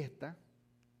esa fiesta,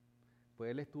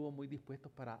 pues Él estuvo muy dispuesto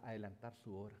para adelantar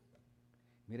su hora.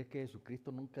 Mire que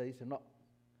Jesucristo nunca dice, no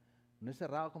es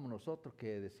cerrado como nosotros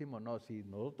que decimos, no, si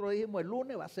nosotros dijimos el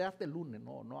lunes, va a ser hasta el lunes,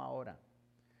 no ahora.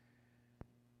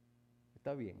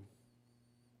 Está bien,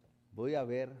 voy a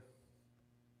ver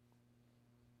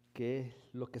qué es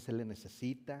lo que se le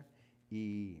necesita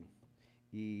y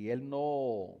Él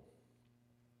no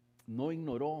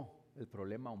ignoró el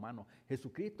problema humano.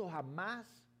 Jesucristo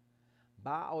jamás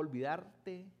va a olvidar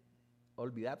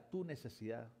tu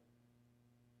necesidad.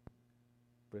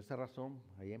 Por esa razón,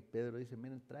 ahí en Pedro dice,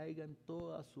 miren, traigan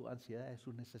todas sus ansiedades,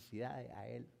 sus necesidades a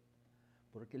Él,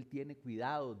 porque Él tiene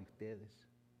cuidado de ustedes.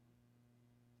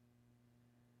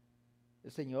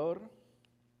 El Señor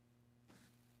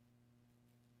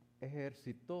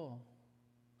ejercitó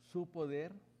su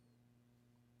poder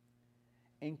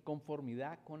en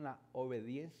conformidad con la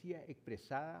obediencia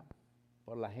expresada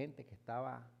por la gente que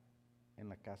estaba en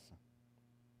la casa.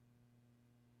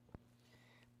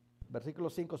 Versículo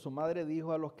 5, su madre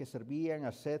dijo a los que servían,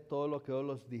 haced todo lo que os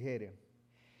los dijere.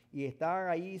 Y estaban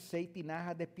ahí 6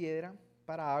 tinajas de piedra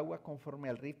para agua conforme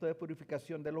al rito de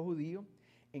purificación de los judíos,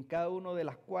 en cada uno de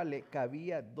las cuales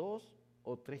cabía 2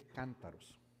 o 3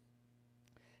 cántaros.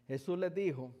 Jesús les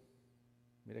dijo,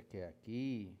 mire que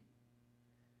aquí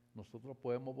nosotros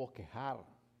podemos bosquejar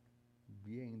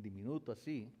bien diminuto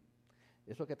así.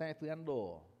 Esos que están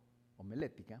estudiando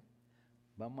homilética,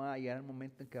 vamos a llegar al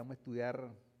momento en que vamos a estudiar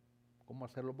cómo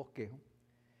hacer los bosquejos.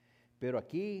 Pero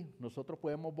aquí nosotros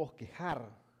podemos bosquejar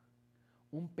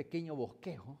un pequeño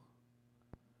bosquejo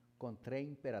con 3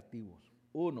 imperativos.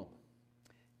 1,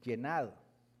 llenad,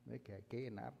 que hay que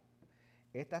llenar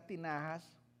estas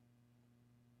tinajas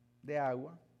de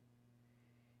agua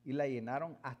y la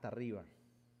llenaron hasta arriba.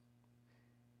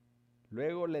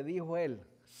 Luego le dijo él,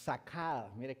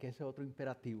 sacad, mire que ese es otro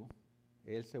imperativo,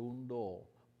 es el segundo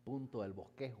punto del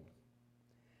bosquejo.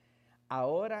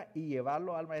 Ahora y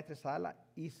llevarlo al maestresala,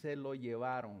 y se lo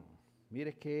llevaron.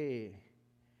 Mire qué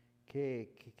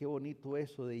bonito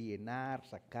eso de llenar,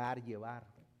 sacar, llevar.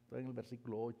 Esto en el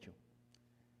versículo 8.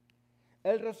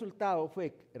 El resultado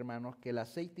fue, hermanos, que las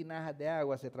 6 tinajas de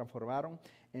agua se transformaron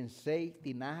en 6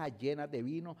 tinajas llenas de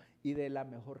vino y de la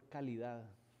mejor calidad.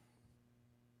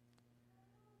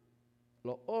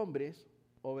 Los hombres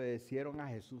obedecieron a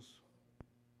Jesús.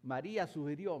 María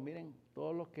sugirió, miren,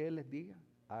 todo lo que Él les diga,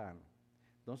 háganlo.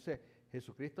 Entonces,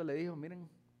 Jesucristo le dijo, miren,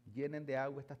 llenen de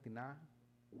agua estas tinajas,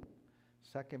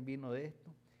 saquen vino de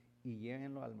esto y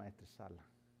llévenlo al maestresala.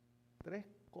 3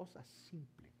 cosas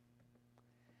simples.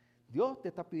 Dios te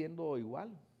está pidiendo igual.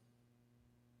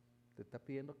 Te está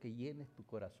pidiendo que llenes tu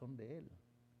corazón de Él.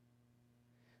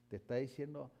 Te está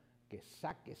diciendo que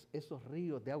saques esos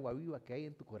ríos de agua viva que hay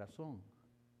en tu corazón.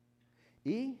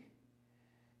 Y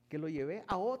que lo lleve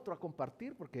a otro a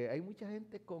compartir, porque hay mucha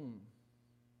gente con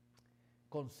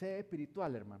sed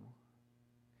espiritual, hermano,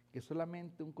 que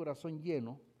solamente un corazón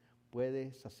lleno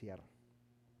puede saciar.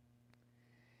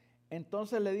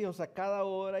 Entonces le dijo, sacad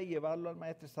ahora y llevarlo al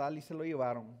maestresala, y se lo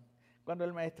llevaron. Cuando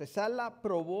el maestresala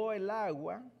probó el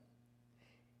agua,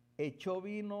 echó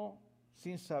vino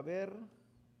sin saber,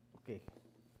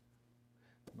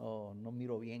 no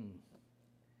miro bien.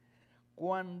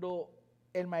 Cuando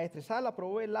el maestresala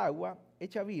probó el agua,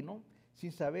 echa vino,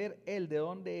 sin saber él de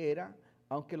dónde era,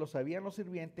 aunque lo sabían los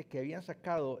sirvientes que habían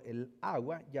sacado el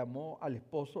agua, llamó al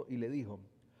esposo y le dijo,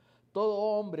 todo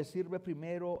hombre sirve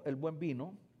primero el buen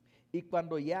vino, y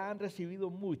cuando ya han recibido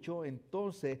mucho,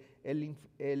 entonces el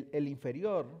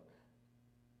inferior,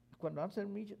 cuando han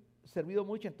servido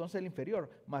mucho, entonces el inferior,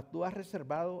 mas tú has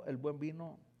reservado el buen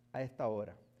vino a esta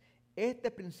hora.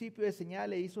 Este principio de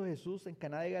señales hizo Jesús en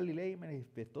Caná de Galilea y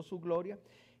manifestó su gloria,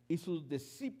 y sus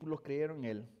discípulos creyeron en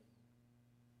él.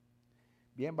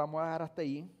 Bien, vamos a dejar hasta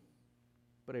ahí.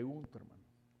 Pregunto, hermano.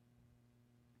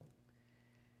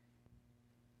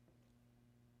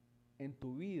 ¿En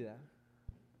tu vida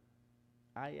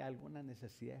hay alguna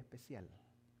necesidad especial?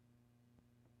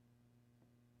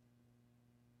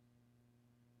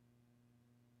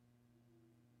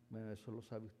 Bueno, eso lo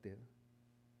sabe usted.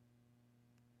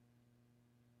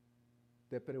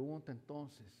 Te pregunto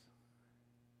entonces,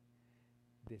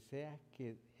 ¿deseas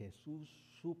que Jesús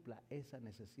supla esa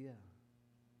necesidad?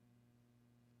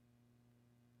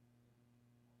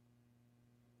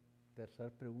 Tercera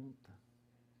pregunta.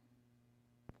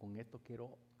 Con esto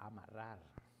quiero amarrar.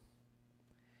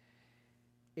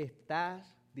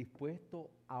 ¿estás dispuesto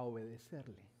a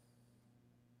obedecerle?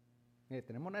 Mire,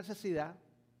 tenemos necesidad,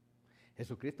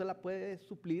 Jesucristo la puede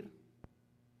suplir,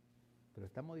 pero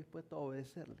estamos dispuestos a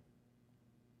obedecerle.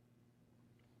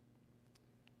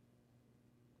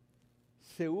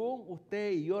 Según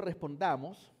usted y yo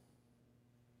respondamos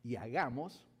y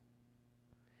hagamos,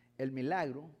 el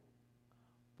milagro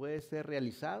puede ser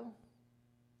realizado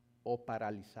o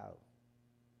paralizado.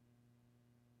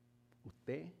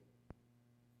 Usted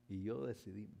y yo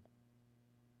decidimos.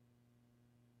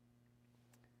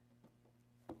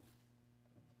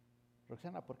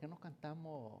 Roxana, ¿por qué no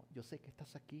cantamos? Yo sé que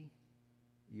estás aquí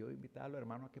y yo invitar a los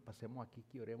hermanos a que pasemos aquí,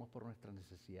 que oremos por nuestras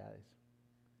necesidades.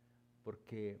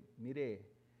 Porque, mire,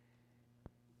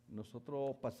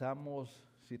 nosotros pasamos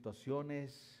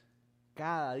situaciones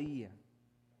cada día.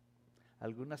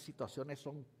 Algunas situaciones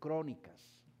son crónicas,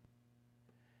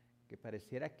 que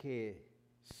pareciera que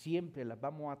siempre las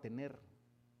vamos a tener.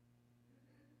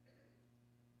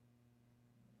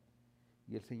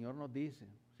 Y el Señor nos dice,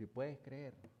 si puedes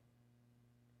creer,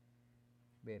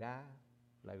 verá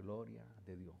la gloria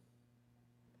de Dios.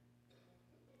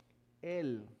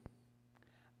 Él,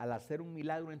 al hacer un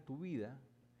milagro en tu vida,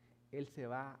 Él se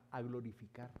va a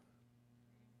glorificar.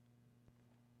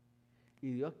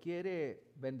 Y Dios quiere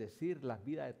bendecir las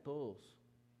vidas de todos.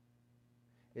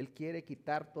 Él quiere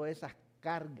quitar todas esas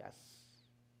cargas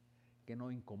que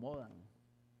nos incomodan.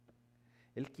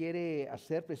 Él quiere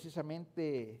hacer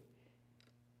precisamente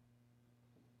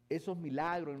esos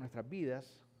milagros en nuestras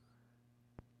vidas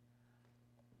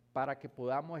para que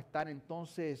podamos estar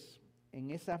entonces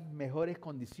en esas mejores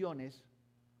condiciones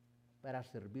para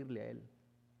servirle a Él.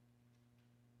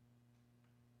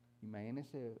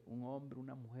 Imagínense un hombre,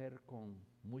 una mujer con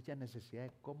muchas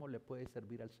necesidades, ¿cómo le puede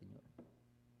servir al Señor?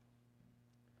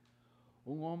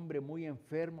 Un hombre muy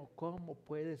enfermo, ¿cómo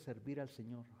puede servir al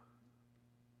Señor?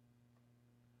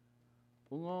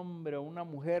 Un hombre o una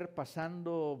mujer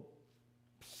pasando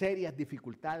serias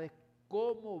dificultades,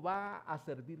 ¿cómo va a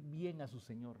servir bien a su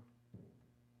Señor?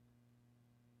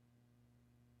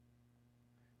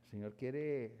 El Señor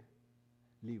quiere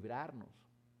librarnos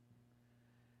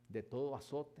de todo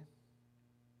azote,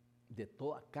 de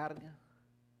toda carga,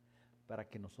 para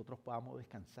que nosotros podamos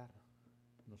descansar,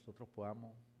 nosotros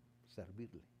podamos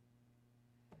servirle.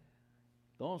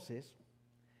 Entonces,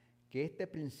 que este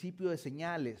principio de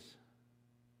señales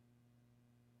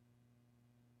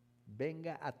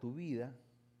venga a tu vida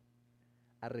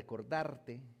a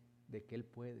recordarte de que Él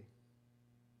puede,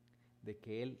 de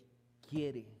que Él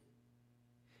quiere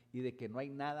y de que no hay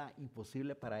nada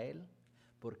imposible para Él,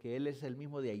 porque Él es el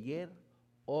mismo de ayer,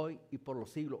 hoy y por los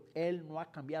siglos. Él no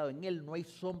ha cambiado, en Él no hay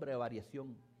sombra de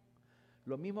variación.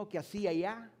 Lo mismo que hacía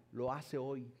allá, lo hace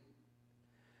hoy.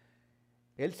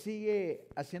 Él sigue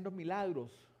haciendo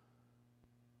milagros.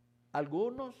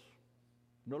 Algunos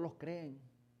no los creen.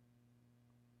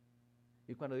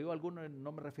 Y cuando digo algunos,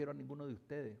 no me refiero a ninguno de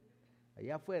ustedes.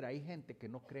 Allá afuera hay gente que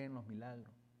no cree en los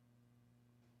milagros,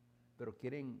 pero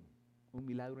quieren un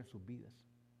milagro en sus vidas.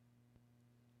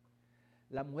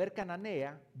 La mujer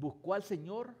cananea buscó al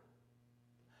Señor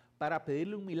para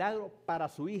pedirle un milagro para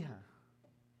su hija.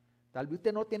 Tal vez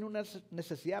usted no tiene una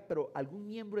necesidad, pero algún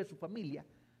miembro de su familia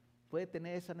puede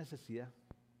tener esa necesidad.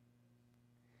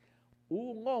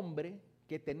 Hubo un hombre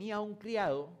que tenía un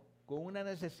criado con una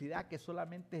necesidad que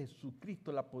solamente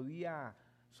Jesucristo la podía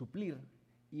suplir,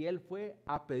 y él fue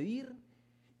a pedir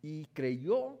y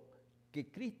creyó que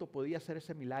Cristo podía hacer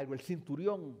ese milagro. El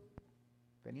centurión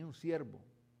tenía un siervo.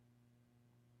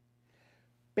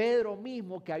 Pedro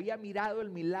mismo, que había mirado el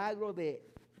milagro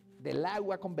del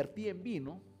agua convertida en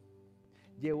vino,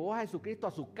 llevó a Jesucristo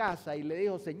a su casa y le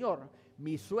dijo: Señor,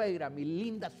 mi suegra, mi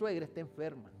linda suegra está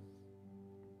enferma.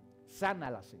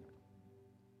 Sánala, Señor.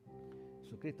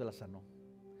 Jesucristo la sanó.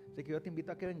 Así que yo te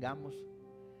invito a que vengamos.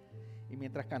 Y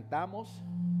mientras cantamos,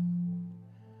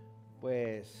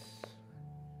 pues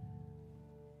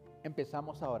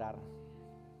empezamos a orar.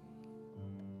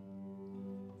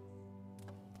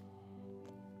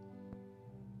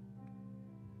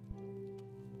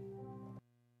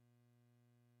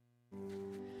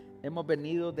 Hemos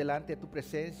venido delante de tu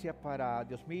presencia para,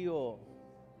 Dios mío,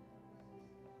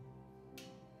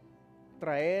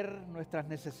 traer nuestras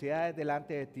necesidades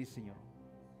delante de ti, Señor.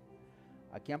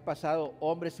 Aquí han pasado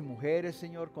hombres y mujeres,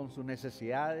 Señor, con sus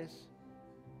necesidades,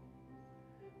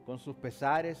 con sus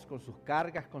pesares, con sus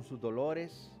cargas, con sus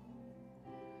dolores,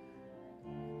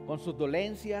 con sus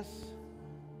dolencias.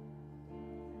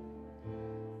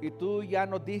 Y tú ya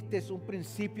nos diste un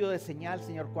principio de señal,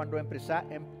 Señor, cuando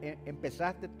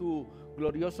empezaste tu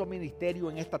glorioso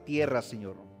ministerio en esta tierra,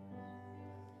 Señor.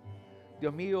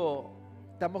 Dios mío,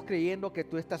 Estamos creyendo que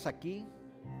tú estás aquí,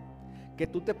 que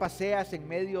tú te paseas en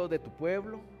medio de tu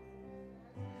pueblo,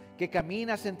 que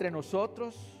caminas entre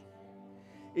nosotros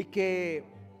y que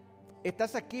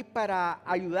estás aquí para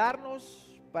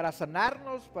ayudarnos, para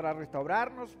sanarnos, para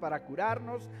restaurarnos, para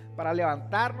curarnos, para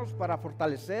levantarnos, para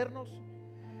fortalecernos.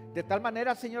 De tal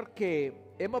manera, Señor,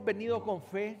 que hemos venido con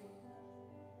fe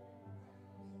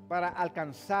para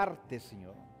alcanzarte,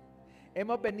 Señor.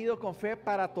 Hemos venido con fe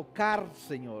para tocar,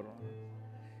 Señor.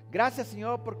 Gracias,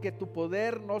 Señor, porque tu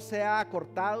poder no se ha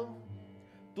acortado.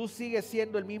 Tú sigues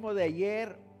siendo el mismo de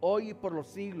ayer, hoy y por los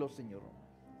siglos, Señor.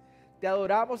 Te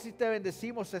adoramos y te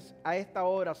bendecimos a esta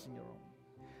hora, Señor.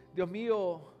 Dios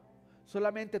mío,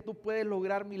 solamente tú puedes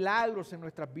lograr milagros en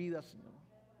nuestras vidas, Señor.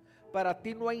 Para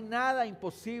ti no hay nada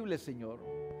imposible, Señor.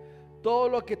 Todo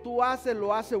lo que tú haces,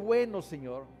 lo haces bueno,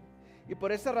 Señor. Y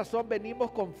por esa razón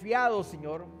venimos confiados,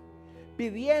 Señor,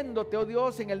 pidiéndote, oh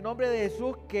Dios, en el nombre de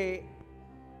Jesús, que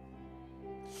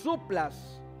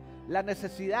suplas la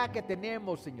necesidad que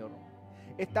tenemos, Señor.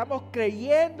 Estamos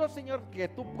creyendo, Señor, que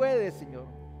tú puedes, Señor,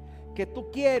 que tú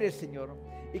quieres, Señor,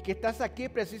 y que estás aquí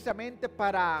precisamente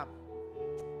para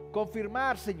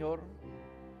confirmar, Señor,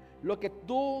 lo que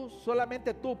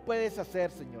solamente tú puedes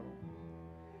hacer, Señor.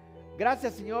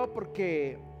 Gracias, Señor,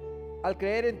 porque al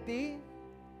creer en ti,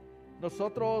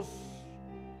 nosotros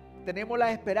tenemos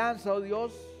la esperanza, oh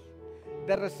Dios,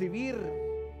 de recibir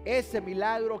ese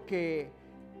milagro que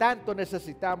tanto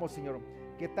necesitamos, Señor.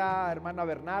 Que esta hermana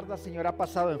Bernarda, Señor, ha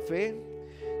pasado en fe.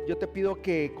 Yo te pido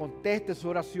que contestes su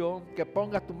oración, que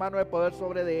pongas tu mano de poder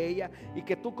sobre de ella y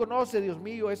que tú conoces, Dios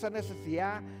mío, esa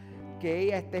necesidad que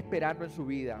ella está esperando en su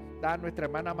vida. Da a nuestra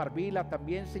hermana Marvila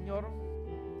también, Señor.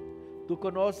 Tú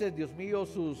conoces, Dios mío,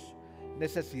 sus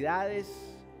necesidades,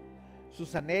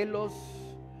 sus anhelos,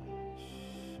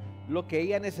 lo que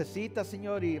ella necesita,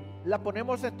 Señor, y la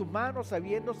ponemos en tus manos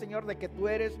sabiendo, Señor, de que tú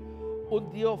eres un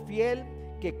Dios fiel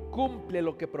que cumple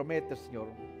lo que promete, Señor.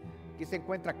 Aquí se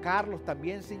encuentra Carlos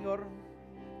también, Señor.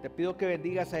 Te pido que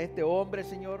bendigas a este hombre,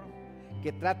 Señor,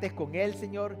 que trates con él,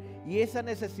 Señor, y esa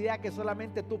necesidad que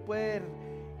solamente tú puedes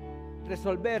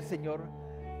resolver, Señor.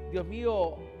 Dios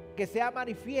mío, que sea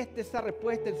manifiesta esa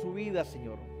respuesta en su vida,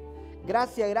 Señor.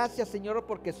 Gracias, Señor,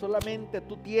 porque solamente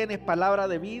tú tienes palabra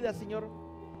de vida, Señor,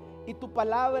 y tu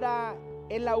palabra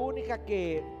es la única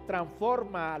que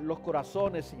transforma los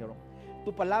corazones, Señor.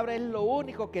 Tu palabra es lo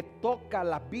único que toca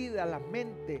las vidas, las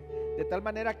mentes, de tal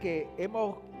manera que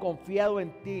hemos confiado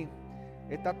en ti.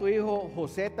 Está tu hijo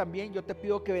José también. Yo te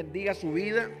pido que bendiga su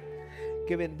vida,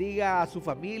 que bendiga a su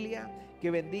familia,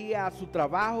 que bendiga su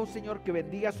trabajo, Señor, que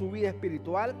bendiga su vida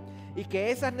espiritual y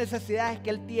que esas necesidades que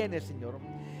él tiene, Señor,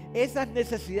 esas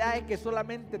necesidades que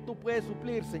solamente tú puedes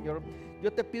suplir, Señor,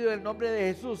 yo te pido en el nombre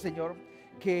de Jesús, Señor,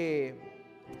 que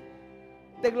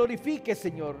te glorifiques,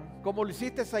 Señor, como lo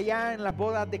hiciste allá en las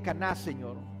bodas de Caná,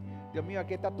 Señor. Dios mío,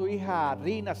 aquí está tu hija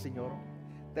Rina, Señor.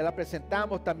 Te la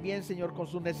presentamos también, Señor, con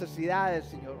sus necesidades,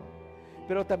 Señor,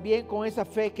 pero también con esa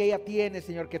fe que ella tiene,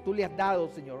 Señor, que tú le has dado,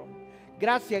 Señor.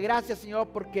 Gracias, Señor,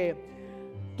 porque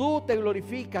tú te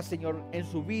glorificas, Señor, en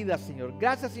su vida, Señor.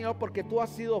 Gracias, Señor, porque tú has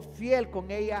sido fiel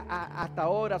con ella hasta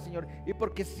ahora, Señor, y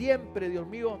porque siempre, Dios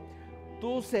mío,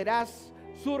 tú serás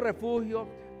su refugio,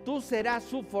 tú serás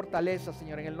su fortaleza,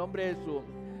 Señor. En el nombre de Jesús,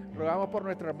 rogamos por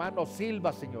nuestro hermano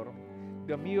Silva, Señor.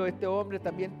 Dios mío, este hombre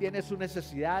también tiene sus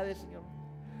necesidades, Señor.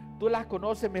 Tú las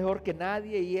conoces mejor que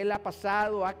nadie y él ha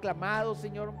pasado, ha clamado,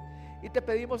 Señor. Y te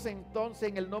pedimos entonces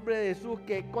en el nombre de Jesús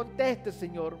que contestes,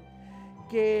 Señor.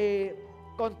 Que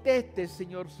contestes,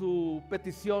 Señor, su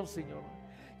petición, Señor.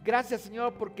 Gracias,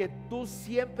 Señor, porque tú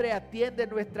siempre atiendes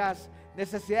nuestras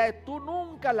necesidades. Tú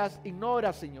nunca las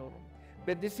ignoras, Señor.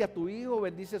 Bendice a tu hijo,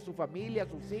 bendice a su familia, a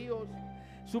sus hijos,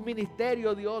 su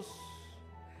ministerio, Dios.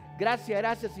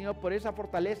 Gracias, Señor, por esa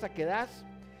fortaleza que das.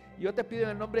 Yo te pido en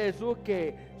el nombre de Jesús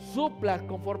que suplas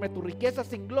conforme tus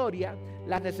riquezas en gloria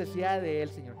las necesidades de él,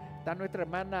 Señor. Está nuestra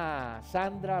hermana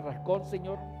Sandra Rascón,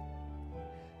 Señor.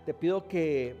 Te pido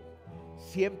que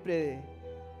siempre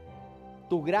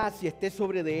tu gracia esté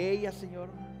sobre de ella, Señor.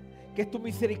 Que tu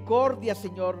misericordia,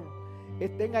 Señor,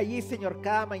 estén allí, Señor,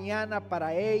 cada mañana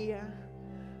para ella,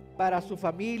 para su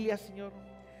familia, Señor.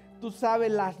 Tú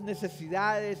sabes las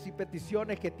necesidades y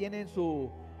peticiones que tiene en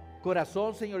su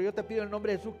corazón, Señor. Yo te pido en el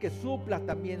nombre de Jesús que suplas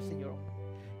también, Señor.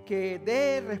 Que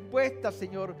dé respuesta,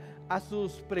 Señor, a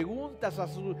sus preguntas, a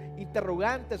sus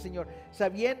interrogantes, Señor.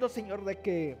 Sabiendo, Señor, de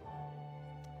que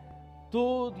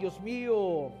tú, Dios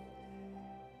mío,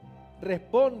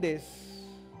 respondes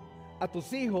a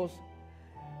tus hijos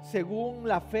según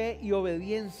la fe y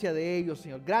obediencia de ellos,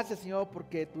 Señor. Gracias, Señor,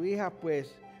 porque tu hija,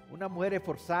 pues, una mujer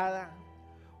esforzada,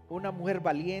 una mujer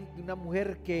valiente, una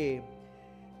mujer que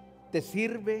te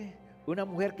sirve, una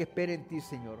mujer que espera en ti,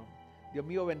 Señor. Dios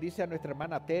mío, bendice a nuestra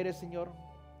hermana Tere, Señor.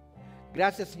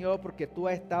 Gracias, Señor, porque tú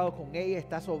has estado con ella,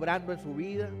 estás obrando en su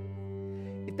vida.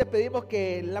 Y te pedimos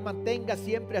que la mantenga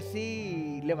siempre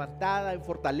así, levantada, en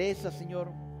fortaleza, Señor.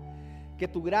 Que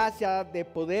tu gracia de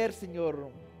poder, Señor,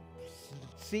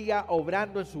 siga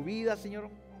obrando en su vida, Señor.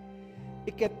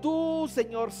 Y que tú,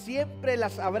 Señor, siempre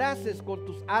las abraces con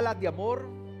tus alas de amor.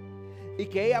 Y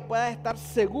que ella pueda estar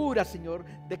segura, Señor,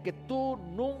 de que tú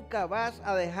nunca vas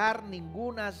a dejar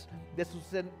ninguna de sus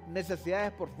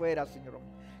necesidades por fuera, Señor.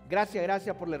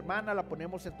 Gracias por la hermana, la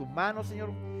ponemos en tus manos,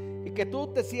 Señor. Y que tú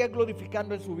te sigas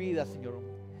glorificando en su vida, Señor.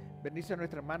 Bendice a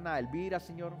nuestra hermana Elvira,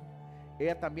 Señor.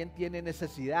 Ella también tiene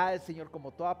necesidades, Señor,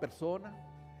 como toda persona.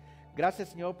 Gracias,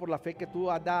 Señor, por la fe que tú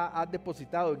has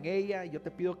depositado en ella. Yo te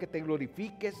pido que te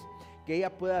glorifiques, que ella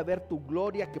pueda ver tu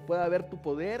gloria, que pueda ver tu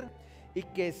poder. Y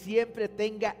que siempre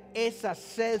tenga esa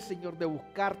sed, Señor, de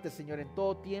buscarte, Señor, en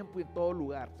todo tiempo y en todo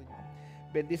lugar, Señor.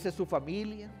 Bendice a su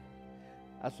familia,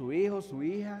 a su hijo, su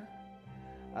hija,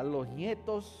 a los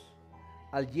nietos,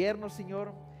 al yerno,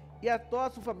 Señor, y a toda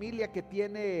su familia que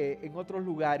tiene en otros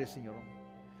lugares, Señor.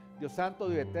 Dios santo,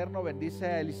 Dios eterno, bendice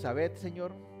a Elizabeth,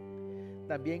 Señor.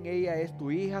 También ella es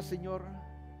tu hija, Señor.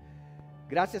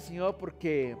 Gracias, Señor,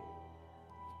 porque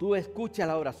tú escuchas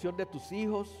la oración de tus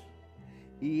hijos.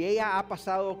 Y ella ha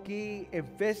pasado aquí en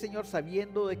fe, Señor,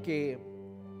 sabiendo de que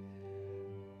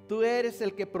tú eres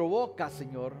el que provoca,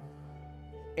 Señor,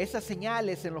 esas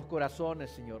señales en los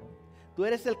corazones, Señor. Tú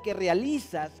eres el que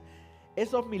realizas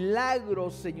esos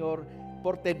milagros, Señor,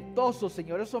 portentosos,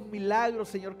 Señor. Esos milagros,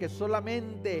 Señor, que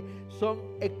solamente son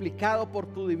explicados por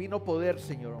tu divino poder,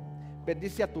 Señor.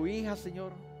 Bendice a tu hija,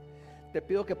 Señor. Te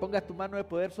pido que pongas tu mano de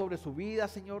poder sobre su vida,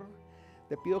 Señor.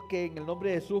 Te pido que en el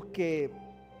nombre de Jesús que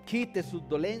quite sus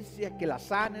dolencias, que la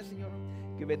sane, Señor,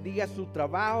 que bendiga su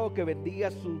trabajo, que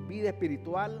bendiga su vida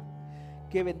espiritual,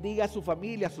 que bendiga a su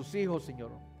familia, a sus hijos,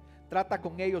 Señor. Trata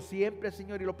con ellos siempre,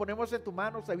 Señor, y lo ponemos en tu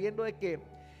mano sabiendo de que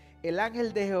el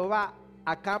ángel de Jehová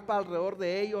acampa alrededor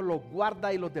de ellos, los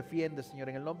guarda y los defiende, Señor.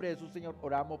 En el nombre de Jesús, Señor,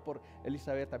 oramos por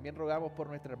Elizabeth. También rogamos por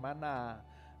nuestra hermana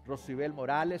Rosibel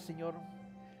Morales, Señor.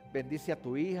 Bendice a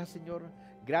tu hija, Señor.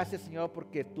 Gracias, Señor,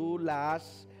 porque tú la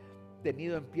has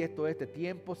tenido en pie todo este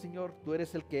tiempo, Señor. Tú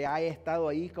eres el que ha estado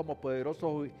ahí como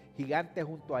poderoso gigante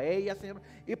junto a ella, Señor.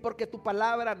 Y porque tu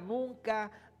palabra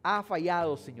nunca ha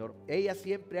fallado, Señor. Ella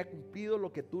siempre ha cumplido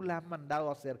lo que tú le has mandado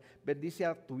a hacer. Bendice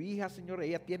a tu hija, Señor.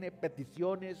 Ella tiene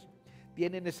peticiones,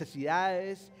 tiene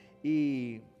necesidades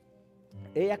y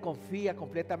ella confía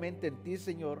completamente en ti,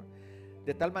 Señor.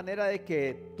 De tal manera de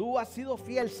que tú has sido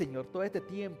fiel, Señor, todo este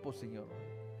tiempo, Señor.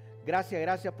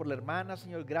 Gracias por la hermana,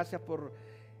 Señor. Gracias por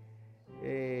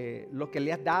lo que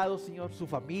le has dado, Señor, su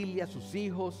familia, sus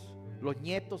hijos, los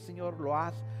nietos, Señor,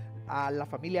 a la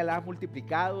familia la has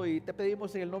multiplicado y te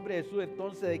pedimos en el nombre de Jesús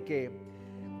entonces de que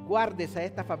guardes a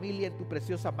esta familia en tu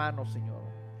preciosa mano, Señor.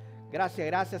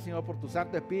 Gracias, Señor, por tu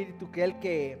Santo Espíritu, que es el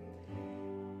que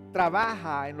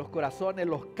trabaja en los corazones,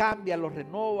 los cambia, los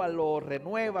renova, los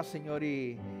renueva, Señor,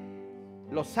 y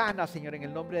los sana, Señor, en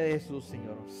el nombre de Jesús,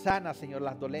 Señor. Sana, Señor,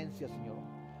 las dolencias, Señor.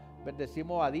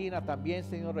 Bendecimos a Dina también,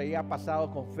 Señor. Ella ha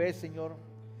pasado con fe, Señor.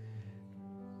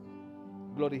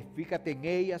 Glorifícate en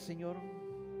ella, Señor.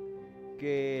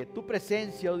 Que tu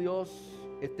presencia, oh Dios,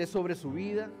 esté sobre su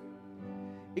vida.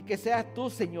 Y que seas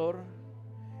tú, Señor,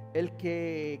 el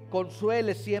que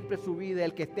consuele siempre su vida.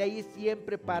 El que esté ahí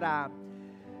siempre para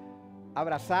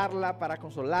abrazarla, para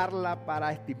consolarla,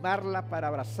 para estimarla, para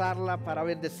abrazarla, para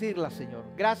bendecirla, Señor.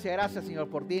 Gracias, Señor,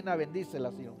 por Dina.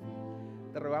 Bendícela, Señor.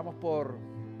 Te rogamos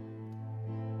por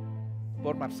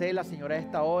Marcela, Señor, a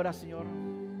esta hora, Señor.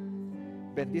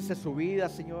 Bendice su vida,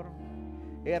 Señor.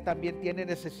 Ella también tiene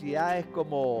necesidades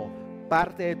como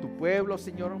parte de tu pueblo,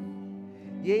 Señor.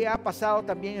 Y ella ha pasado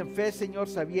también en fe, Señor,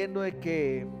 sabiendo de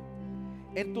que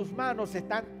en tus manos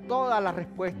están todas las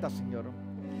respuestas, Señor.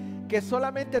 Que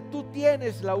solamente tú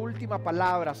tienes la última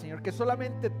palabra, Señor. Que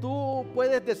solamente tú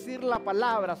puedes decir la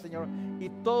palabra, Señor. Y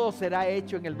todo será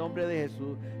hecho en el nombre de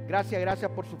Jesús.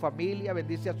 Gracias por su familia.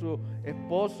 Bendice a su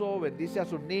esposo. Bendice a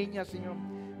sus niñas, Señor.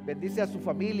 Bendice a su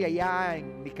familia allá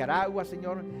en Nicaragua,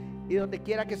 Señor. Y donde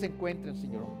quiera que se encuentren,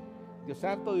 Señor. Dios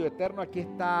santo, Dios eterno, aquí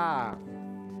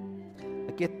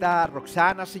está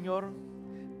Roxana, Señor.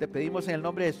 Te pedimos en el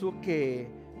nombre de Jesús que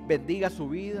bendiga su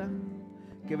vida,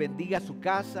 que bendiga su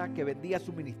casa, que bendiga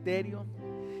su ministerio.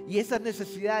 Y esas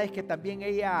necesidades que también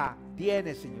ella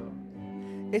tiene, Señor.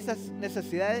 Esas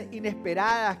necesidades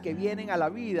inesperadas que vienen a la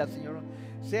vida, Señor.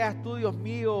 Seas tú, Dios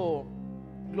mío,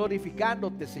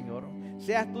 glorificándote, Señor.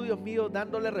 Seas tú, Dios mío,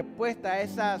 dándole respuesta a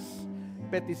esas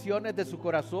peticiones de su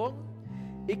corazón.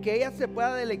 y que ella se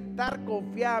pueda deleitar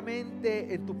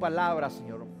confiadamente en tu palabra,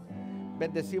 Señor.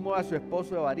 Bendecimos a su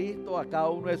esposo Evaristo, a cada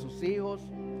uno de sus hijos.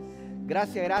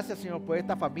 Gracias, Señor, por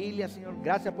esta familia, Señor.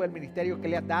 Gracias por el ministerio que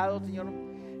le has dado, Señor.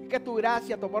 Y que tu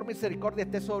gracia, tu amor, misericordia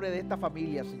esté sobre de esta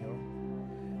familia, Señor.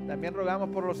 También rogamos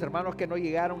por los hermanos que no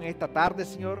llegaron esta tarde,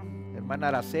 Señor. Hermana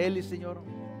Araceli, Señor.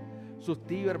 Sus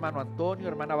tíos, hermano Antonio,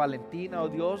 hermana Valentina, oh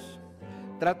Dios.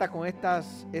 Trata con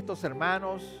estos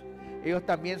hermanos. Ellos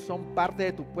también son parte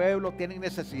de tu pueblo, tienen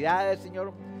necesidades,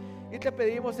 Señor. Y te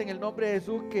pedimos en el nombre de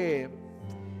Jesús que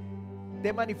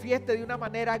te manifieste de una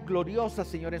manera gloriosa,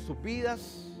 Señor, en sus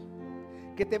vidas.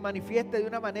 Que te manifieste de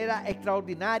una manera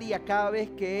extraordinaria cada vez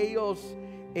que ellos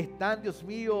están, Dios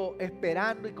mío,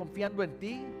 esperando y confiando en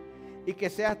ti. Y que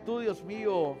seas tú, Dios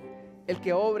mío, el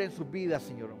que obre en sus vidas,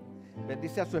 Señor.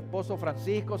 Bendice a su esposo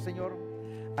Francisco, Señor,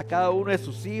 a cada uno de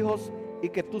sus hijos, y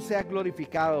que tú seas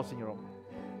glorificado, Señor.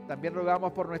 También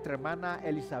rogamos por nuestra hermana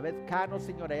Elizabeth Cano,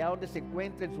 Señor, allá donde se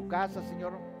encuentra en su casa,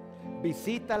 Señor.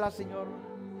 Visítala, Señor.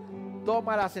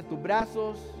 Tómalas en tus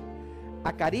brazos.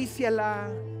 Acaríciala,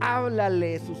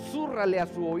 háblale, susúrrale a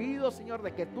su oído, Señor,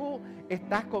 de que tú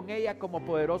estás con ella como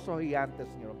poderoso gigante,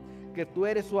 Señor. Que tú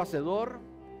eres su hacedor,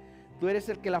 tú eres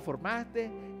el que la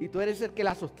formaste y tú eres el que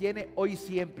la sostiene hoy y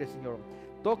siempre, Señor.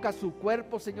 Toca su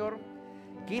cuerpo, Señor.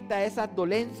 Quita esas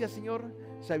dolencias, Señor,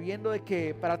 sabiendo de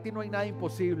que para ti no hay nada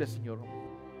imposible, Señor.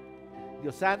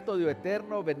 Dios santo, Dios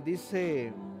eterno,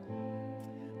 bendice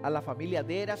a la familia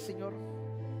Dera, Señor.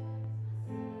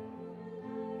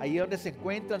 Ahí donde se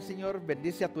encuentran, Señor,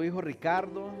 bendice a tu hijo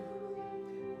Ricardo.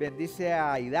 Bendice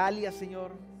a Idalia,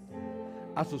 Señor.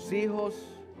 A sus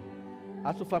hijos,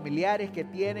 a sus familiares que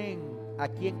tienen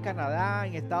aquí en Canadá,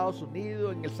 en Estados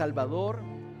Unidos, en El Salvador.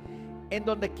 En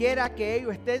donde quiera que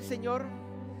ellos estén, Señor.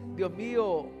 Dios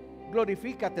mío,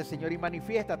 glorifícate, Señor, y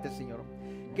manifiéstate, Señor.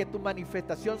 Que tu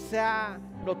manifestación sea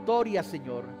notoria,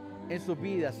 Señor, en sus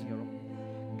vidas, Señor.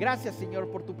 Gracias, Señor,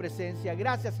 por tu presencia.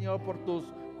 Gracias, Señor, por tus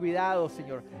cuidados,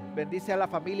 Señor. Bendice a la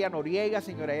familia Noriega,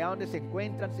 Señor, allá donde se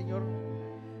encuentran, Señor.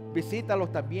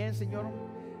 Visítalos también, Señor.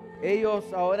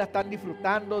 Ellos ahora están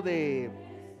disfrutando de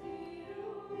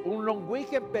un long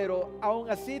weekend, pero aún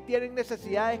así tienen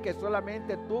necesidades que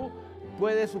solamente tú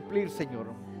puedes suplir, Señor.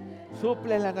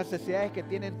 Suple las necesidades que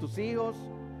tienen tus hijos.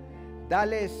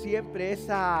 Dale siempre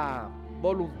esa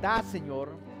voluntad, Señor,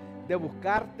 de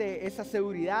buscarte, esa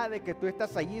seguridad de que tú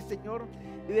estás allí, Señor,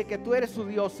 y de que tú eres su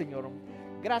Dios, Señor.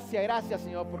 Gracias,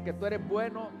 Señor, porque tú eres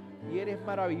bueno y eres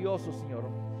maravilloso, Señor.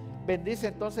 Bendice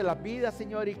entonces las vidas,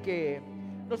 Señor, y que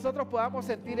nosotros podamos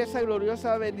sentir esa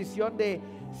gloriosa bendición de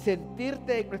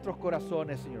sentirte en nuestros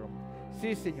corazones, Señor.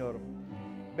 Sí, Señor.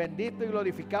 Bendito y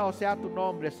glorificado sea tu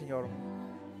nombre, Señor.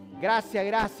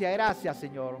 Gracias,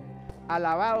 Señor.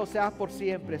 Alabado seas por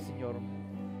siempre, Señor.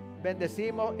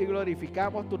 Bendecimos y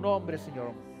glorificamos tu nombre,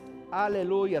 Señor.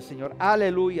 Aleluya, Señor.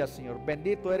 Aleluya, Señor.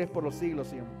 Bendito eres por los siglos,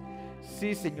 Señor.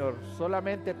 Sí, Señor.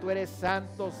 Solamente tú eres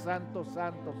santo, santo,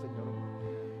 santo, Señor.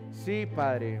 Sí,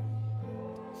 Padre.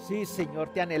 Sí, Señor.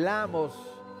 Te anhelamos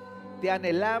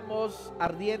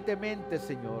ardientemente,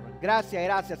 Señor.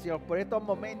 Gracias, Señor, por estos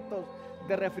momentos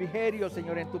de refrigerio,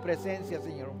 Señor, en tu presencia,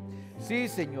 Señor. Sí,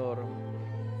 Señor.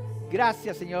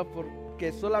 Gracias, Señor,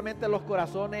 porque solamente los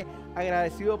corazones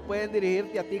agradecidos pueden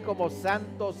dirigirte a ti como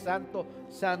santo, santo,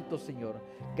 santo, Señor.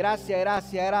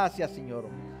 Gracias, Señor.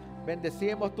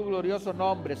 Bendecimos tu glorioso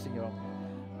nombre, Señor.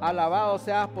 Alabado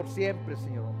seas por siempre,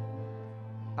 Señor.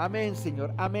 Amén,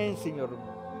 Señor. Amén, Señor.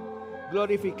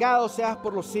 Glorificado seas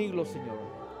por los siglos, Señor.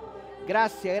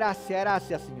 Gracias,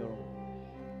 Señor.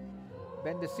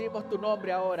 Bendecimos tu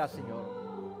nombre ahora, Señor.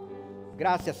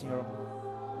 Gracias, Señor.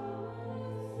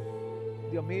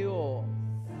 Dios mío,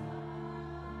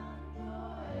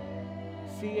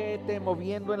 síguete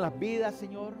moviendo en las vidas,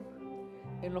 Señor,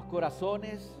 en los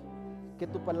corazones. Que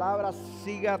tu palabra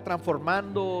siga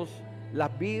transformando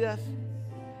las vidas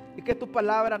y que tu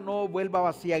palabra no vuelva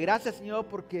vacía. Gracias, Señor,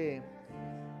 porque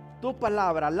tu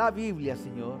palabra, la Biblia,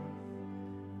 Señor,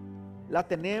 la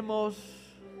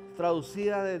tenemos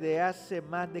traducida desde hace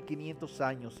más de 500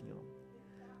 años, Señor,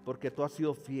 porque tú has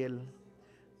sido fiel.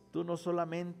 Tú no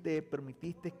solamente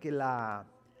permitiste que la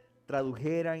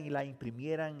tradujeran y la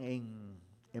imprimieran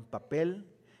en papel,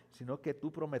 sino que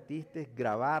tú prometiste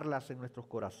grabarlas en nuestros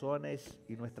corazones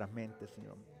y nuestras mentes,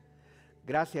 Señor.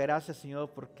 Gracias, Señor,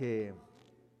 porque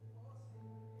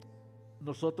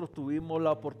nosotros tuvimos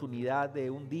la oportunidad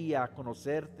de un día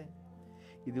conocerte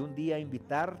y de un día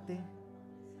invitarte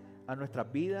a nuestras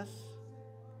vidas.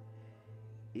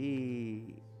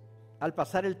 Y al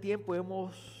pasar el tiempo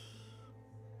hemos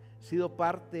sido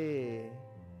parte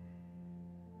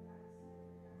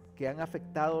que han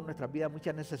afectado nuestras vidas,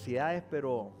 muchas necesidades,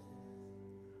 pero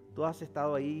tú has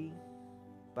estado ahí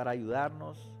para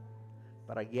ayudarnos,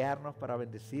 para guiarnos, para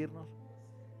bendecirnos,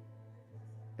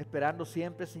 esperando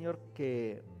siempre, Señor,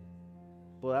 que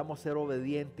podamos ser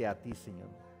obedientes a ti, Señor.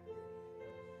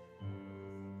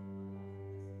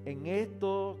 En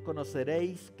esto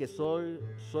conoceréis que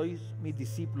sois mis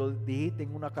discípulos, dijiste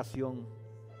en una ocasión,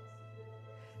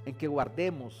 en que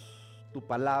guardemos tu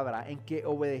palabra, en que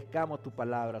obedezcamos tu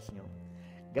palabra, Señor.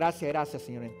 Gracias,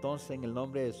 Señor. Entonces, en el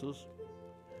nombre de Jesús,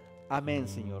 amén,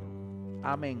 Señor.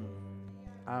 Amén.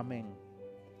 Amén.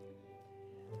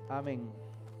 Amén.